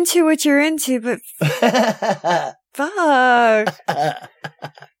mean, you're into what you're into, but fuck.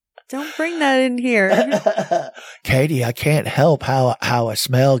 Don't bring that in here. Katie, I can't help how I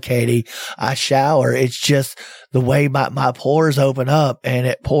smell, Katie. I shower. It's just the way my pores open up and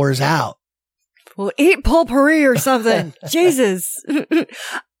it pours out. Well, eat potpourri or something. Jesus.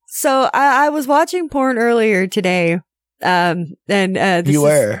 So I was watching porn earlier today. You were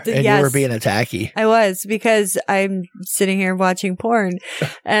being attacky. I was, because I'm sitting here watching porn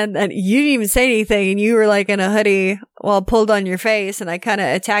and you didn't even say anything and you were like in a hoodie while pulled on your face and I kind of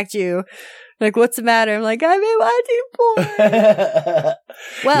attacked you. Like, what's the matter? I'm like, I've been watching porn.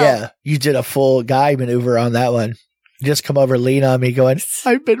 Well, yeah, you did a full guy maneuver on that one. Just come over, lean on me going,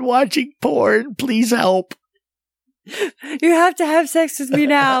 I've been watching porn. Please help. You have to have sex with me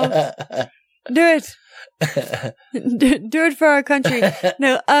now. Do it. Do it for our country.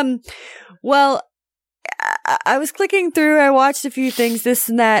 No, well, I was clicking through, I watched a few things, this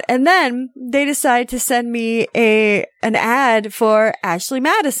and that, and then they decided to send me an ad for Ashley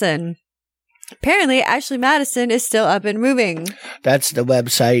Madison. Apparently, Ashley Madison is still up and moving. That's the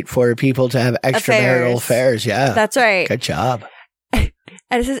website for people to have extramarital affairs. Yeah. That's right. Good job. And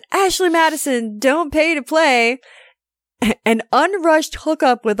it says, Ashley Madison, don't pay to play. An unrushed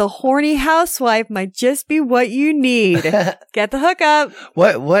hookup with a horny housewife might just be what you need. Get the hookup.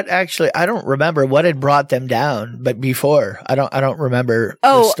 What actually, I don't remember what had brought them down, but before, I don't remember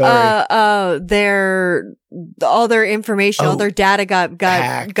the story. All their information, all their data got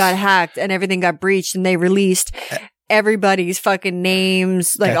hacked and everything got breached and they released everybody's fucking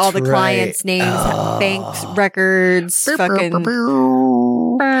names, like all the clients' names, banks, records, fucking.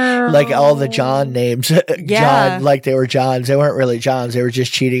 Like all the John names. Yeah. John, like they were Johns. They weren't really Johns. They were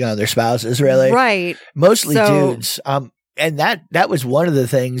just cheating on their spouses, really. Right. Mostly dudes. And that was one of the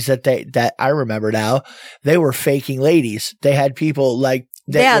things that I remember now. They were faking ladies. They had people like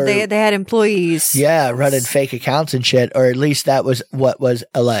they had employees. Yeah, running fake accounts and shit, or at least that was what was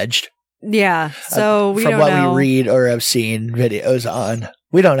alleged. Yeah. So we from don't what know. we read or have seen videos on.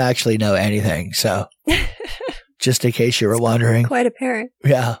 We don't actually know anything, so just in case you were wondering. Quite apparent.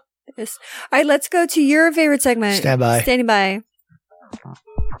 Yeah. Yes. All right, let's go to your favorite segment. Stand by. Standing by.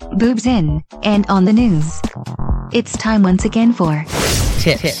 Boobs in and on the news. It's time once again for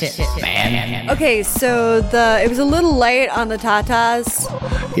Tips. Okay, so it was a little late on the tatas.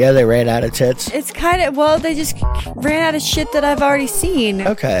 Yeah, they ran out of tits. It's kind of, they just ran out of shit that I've already seen.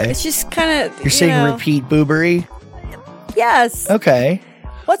 Okay. It's just kind of, You're seeing repeat boobery? Yes. Okay.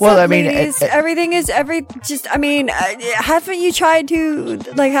 What's up, ladies? Haven't you tried to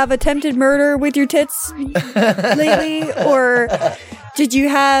have attempted murder with your tits lately? Or Did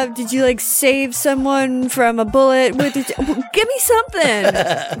you like save someone from a bullet? Give me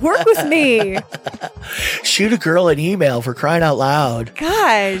something. Work with me. Shoot a girl an email, for crying out loud.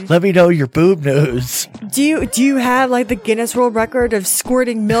 God. Let me know your boob news. Do you have like the Guinness World Record of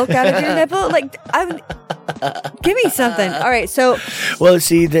squirting milk out of your nipple? Like, give me something. All right, so well,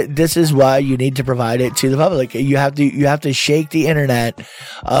 see, this is why you need to provide it to the public. You have to shake the internet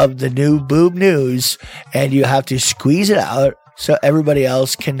of the new boob news, and you have to squeeze it out so everybody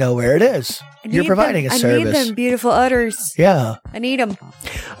else can know where it is. You're providing a service. I need them beautiful udders. Yeah. I need them.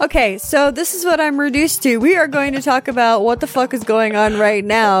 Okay, so this is what I'm reduced to. We are going to talk about what the fuck is going on right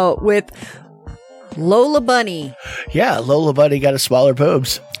now with Lola Bunny. Yeah, Lola Bunny got a smaller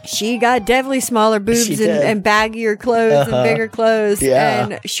boobs. She got definitely smaller boobs and baggier clothes and bigger clothes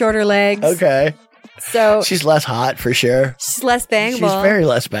and shorter legs. Okay. So she's less hot for sure. She's less bangable. She's very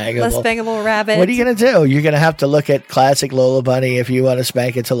less bangable. Less bangable rabbit. What are you going to do? You're going to have to look at classic Lola Bunny if you want to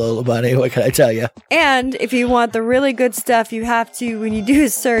spank it to Lola Bunny. What can I tell you? And if you want the really good stuff, you have to, when you do a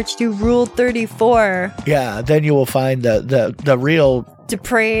search, do Rule 34. Yeah, then you will find the real...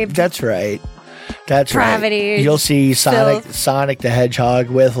 depraved. That's right. That's Pravity, right. You'll see Sonic the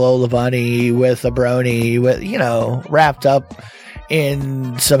Hedgehog with Lola Bunny, with a brony, with, wrapped up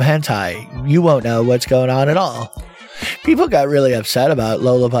in some hentai. You won't know what's going on at all. People got really upset about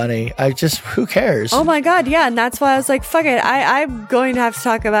Lola Bunny. Who cares? Oh my God, yeah. And that's why I was like, fuck it. I'm going to have to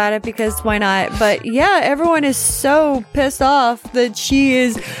talk about it because why not? But yeah, everyone is so pissed off that she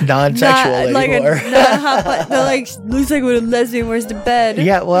is non-sexual anymore. Looks like when a lesbian wears to bed.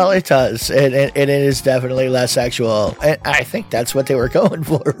 Yeah, well, it does. It is definitely less sexual. And I think that's what they were going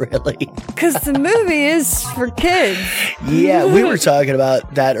for, really. Because the movie is for kids. Yeah, we were talking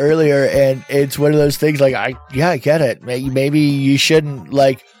about that earlier, and it's one of those things like, I get it. Maybe you shouldn't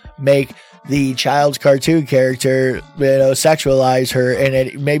make the child's cartoon character, sexualize her,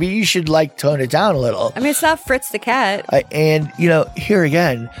 and maybe you should tone it down a little. I mean, it's not Fritz the cat. And here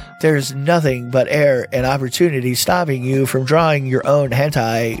again, there's nothing but air and opportunity stopping you from drawing your own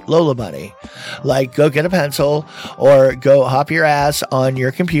hentai Lola Bunny. Go get a pencil or go hop your ass on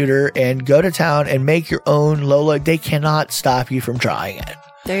your computer and go to town and make your own Lola. They cannot stop you from drawing it.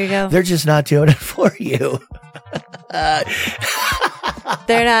 There you go. They're just not doing it for you.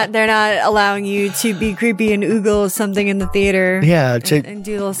 They're not allowing you to be creepy and oogle something in the theater. Yeah, and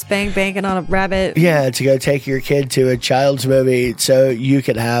do a little spank banking on a rabbit. Yeah, to go take your kid to a child's movie so you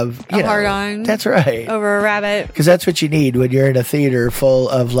can have a hard on. That's right. Over a rabbit. Because that's what you need when you're in a theater full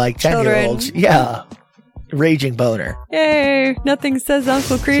of 10-year-olds. Yeah. Raging boner. Yay! Nothing says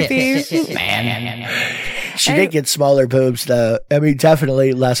Uncle Creepy. She did get smaller boobs, though. I mean,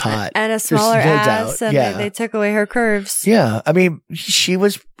 definitely less hot, and a smaller ass. And they took away her curves. Yeah, I mean, she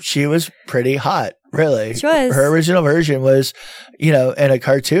was pretty hot, really. She was. Her original version was, in a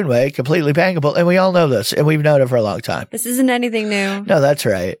cartoon way, completely bangable, and we all know this, and we've known it for a long time. This isn't anything new. No, that's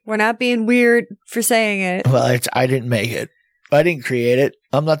right. We're not being weird for saying it. Well, I didn't make it. I didn't create it.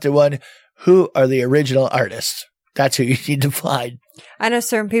 I'm not the one. Who are the original artists? That's who you need to find. I know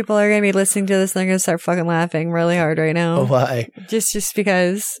certain people are going to be listening to this and they're going to start fucking laughing really hard right now. Why? Just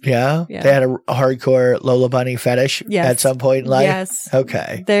because. Yeah? They had a hardcore Lola Bunny fetish at some point in life? Yes.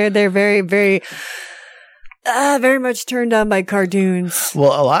 Okay. They're very, very, very much turned on by cartoons.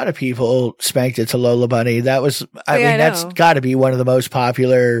 Well, a lot of people spanked it to Lola Bunny. That was, that's got to be one of the most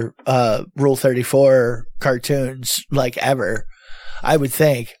popular Rule 34 cartoons ever. I would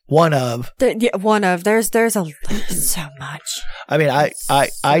think one of. There's so much. I mean,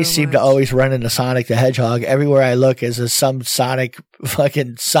 I seem to always run into Sonic the Hedgehog. Everywhere I look is some Sonic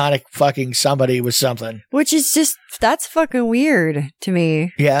fucking somebody with something. Which is that's fucking weird to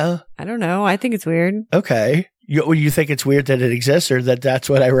me. Yeah? I don't know. I think it's weird. Okay. You think it's weird that it exists or that's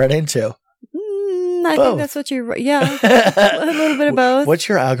what I run into? I think that's what a little bit of both. What's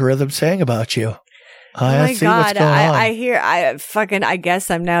your algorithm saying about you? Oh my God. I guess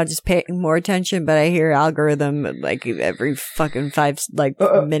I'm now just paying more attention, but I hear algorithm every fucking 5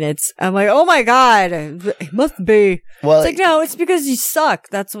 minutes. I'm like, oh my God, it must be. Well, it's no, it's because you suck.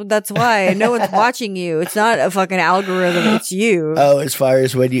 That's why no one's watching you. It's not a fucking algorithm. It's you. Oh, as far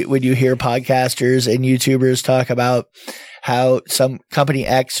as when you hear podcasters and YouTubers talk about how some company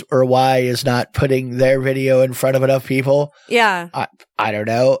X or Y is not putting their video in front of enough people. Yeah. I don't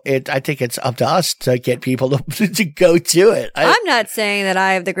know. I think it's up to us to get people to go to it. I'm not saying that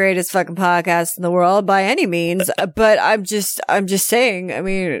I have the greatest fucking podcast in the world by any means, but I'm just saying, I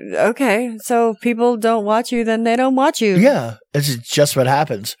mean, okay, so people don't watch you, then they don't watch you. Yeah. It's just what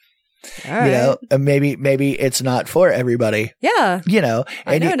happens. All right. And maybe it's not for everybody. Yeah. And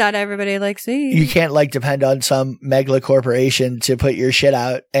I know not everybody likes me. you can't like depend on some megala corporation to put your shit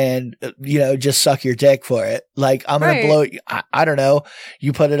out and just suck your dick for it. Like I'm gonna Right. blow. I don't know.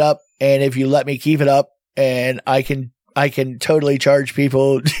 You put it up, and if you let me keep it up, and I can totally charge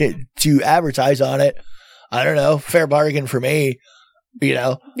people to advertise on it. I don't know. Fair bargain for me.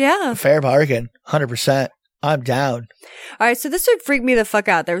 Yeah. Fair bargain. 100%. I'm down. All right, so this would freak me the fuck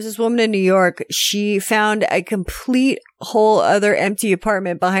out. There was this woman in New York. She found a complete whole other empty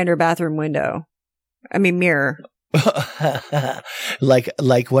apartment behind her bathroom window. I mean, mirror.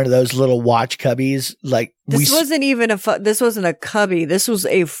 like one of those little watch cubbies. Like This wasn't even this wasn't a cubby. This was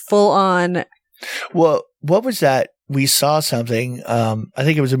a full on. Well, what was that? We saw something. I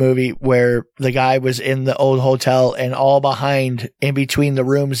think it was a movie where the guy was in the old hotel, and all behind, in between the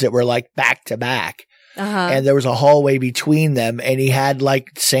rooms that were like back to back. And there was a hallway between them, and he had like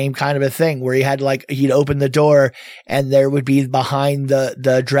same kind of a thing where he had like, he'd open the door and there would be behind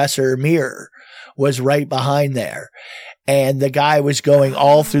the dresser mirror was right behind there. And the guy was going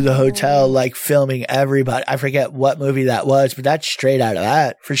all through the hotel, like filming everybody. I forget what movie that was, but that's straight out of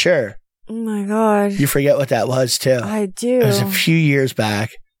that for sure. Oh my God. You forget what that was too. I do. It was a few years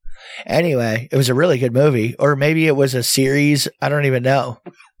back. Anyway, it was a really good movie, or maybe it was a series. I don't even know.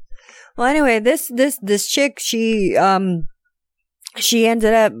 Well, anyway, this chick, she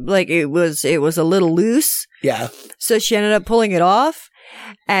ended up like it was a little loose. Yeah. So she ended up pulling it off,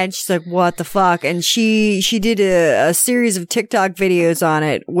 and she's like, "What the fuck?" And she did a series of TikTok videos on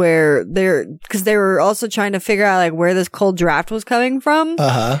it where because they were also trying to figure out like where this cold draft was coming from.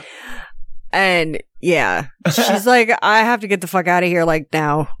 And yeah, she's like, "I have to get the fuck out of here like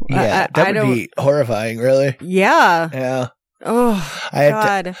now." Yeah, that would be horrifying, really. Yeah. Yeah. Oh,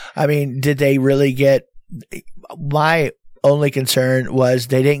 God. I mean, did they really get? My only concern was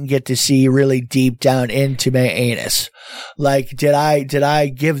they didn't get to see really deep down into my anus. Like, did I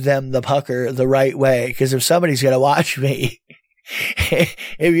give them the pucker the right way? Because if somebody's gonna watch me, if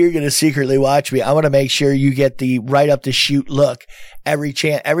you're gonna secretly watch me, I want to make sure you get the right up the shoot look. Every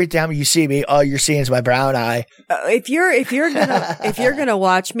time you see me, all you're seeing is my brown eye. If you're gonna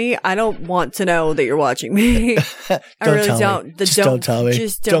watch me, I don't want to know that you're watching me. I really don't. Don't tell me.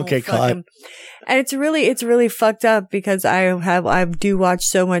 Just don't get caught. And it's really fucked up because I do watch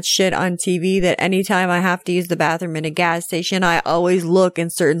so much shit on TV that anytime I have to use the bathroom in a gas station, I always look in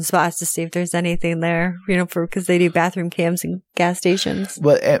certain spots to see if there's anything there, because they do bathroom cams in gas stations.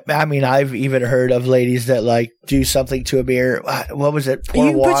 But I mean, I've even heard of ladies that like do something to a mirror. What was it?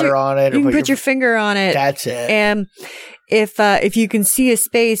 Pour water on it. You can put your finger on it. That's it. And if you can see a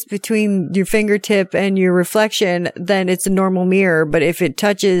space between your fingertip and your reflection, then it's a normal mirror. But if it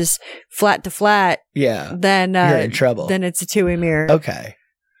touches flat to flat, then you're in trouble. Then it's a two-way mirror. Okay.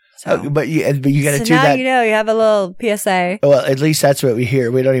 So, but you got to do now that. You have a little PSA. Well, at least that's what we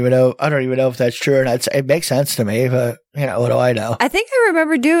hear. We don't even know. I don't even know if that's true or not. It makes sense to me, but what do I know? I think I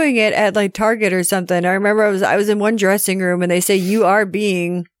remember doing it at like Target or something. I remember I was in one dressing room and they say you are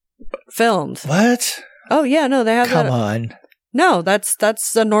being filmed. What? Oh yeah, no, they have Come on. No, that's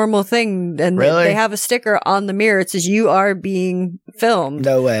a normal thing, and really? They have a sticker on the mirror. It says you are being filmed.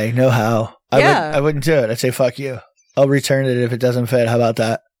 No way, no how. I wouldn't do it. I'd say fuck you. I'll return it if it doesn't fit. How about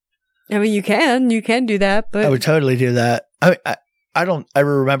that? I mean, you can do that, but I would totally do that. I don't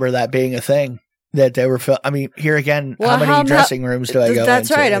ever remember that being a thing that they were. I mean, here again, how many dressing rooms do I go into?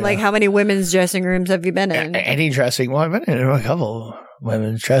 That's right. I'm like, how many women's dressing rooms have you been in? Any dressing? Well, I've been in a couple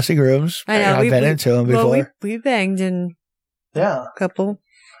women's dressing rooms. I know. I've been into them before. Well, we banged in a couple.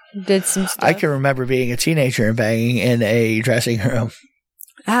 Did some stuff. I can remember being a teenager and banging in a dressing room.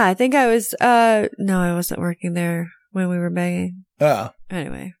 I think I was. No, I wasn't working there when we were banging. Oh.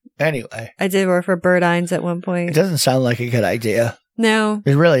 Anyway. I did work for Bird-Eins at one point. It doesn't sound like a good idea. No.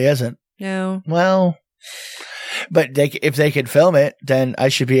 It really isn't. No. Well, but if they could film it, then I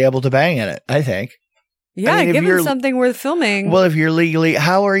should be able to bang in it, I think. Yeah, I mean, give them something worth filming. Well,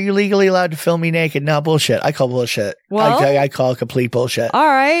 how are you legally allowed to film me naked? No, bullshit. I call bullshit. Well, I call complete bullshit. All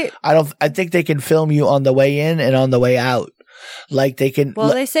right. I think they can film you on the way in and on the way out. Like they can.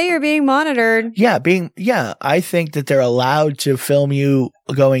 Well, they say you're being monitored. Yeah, I think that they're allowed to film you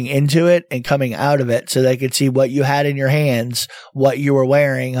going into it and coming out of it so they can see what you had in your hands, what you were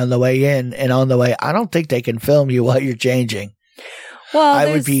wearing on the way in and on the way. I don't think they can film you while you're changing. Well,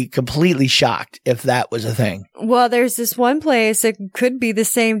 I would be completely shocked if that was a thing. Well, there's this one place that could be the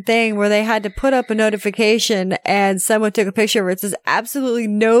same thing where they had to put up a notification and someone took a picture where it says absolutely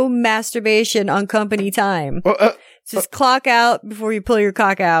no masturbation on company time. Just clock out before you pull your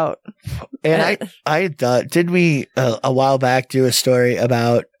cock out. And I did we a while back do a story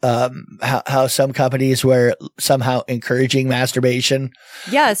about how some companies were somehow encouraging masturbation?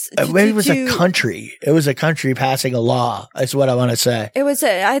 Yes. It was a country. It was a country passing a law, is what I want to say.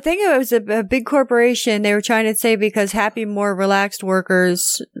 I think it was a big corporation. They were trying to say because happy, more relaxed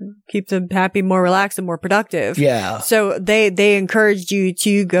workers keep them happy, more relaxed, and more productive. Yeah. So they encouraged you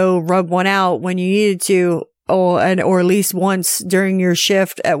to go rub one out when you needed to. Or at least once during your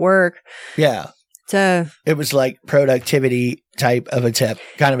shift at work. Yeah. It was like productivity type of a tip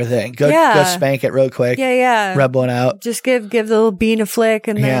kind of a thing. Go spank it real quick. Yeah. Rub one out. Just give the little bean a flick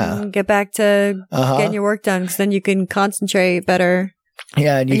and then get back to getting your work done because then you can concentrate better.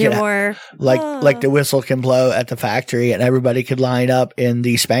 Yeah. And you're more like the whistle can blow at the factory and everybody could line up in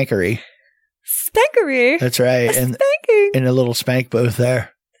the spankery. Spankery? That's right. And in a little spank booth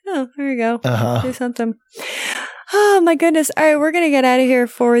there. Oh, there you go. Do something. Oh my goodness! All right, we're gonna get out of here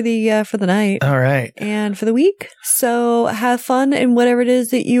for the night. All right, and for the week. So have fun in whatever it is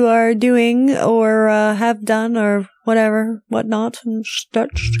that you are doing or have done or whatnot, and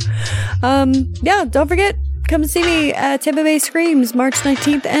such. Yeah, don't forget. Come see me at Tampa Bay Screams, March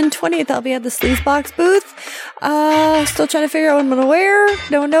 19th and 20th. I'll be at the Sleazebox booth. Still trying to figure out what I'm going to wear.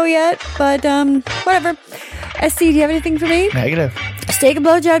 Don't know yet, but whatever. SC, do you have anything for me? Negative. Steak and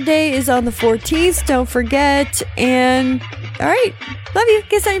Blowjob Day is on the 14th. Don't forget. And, all right. Love you.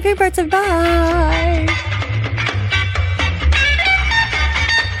 Kiss on your pink parts. Bye.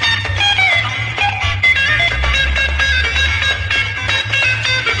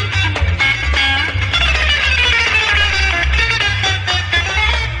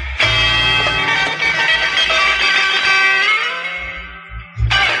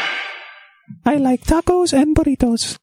 I like tacos and burritos.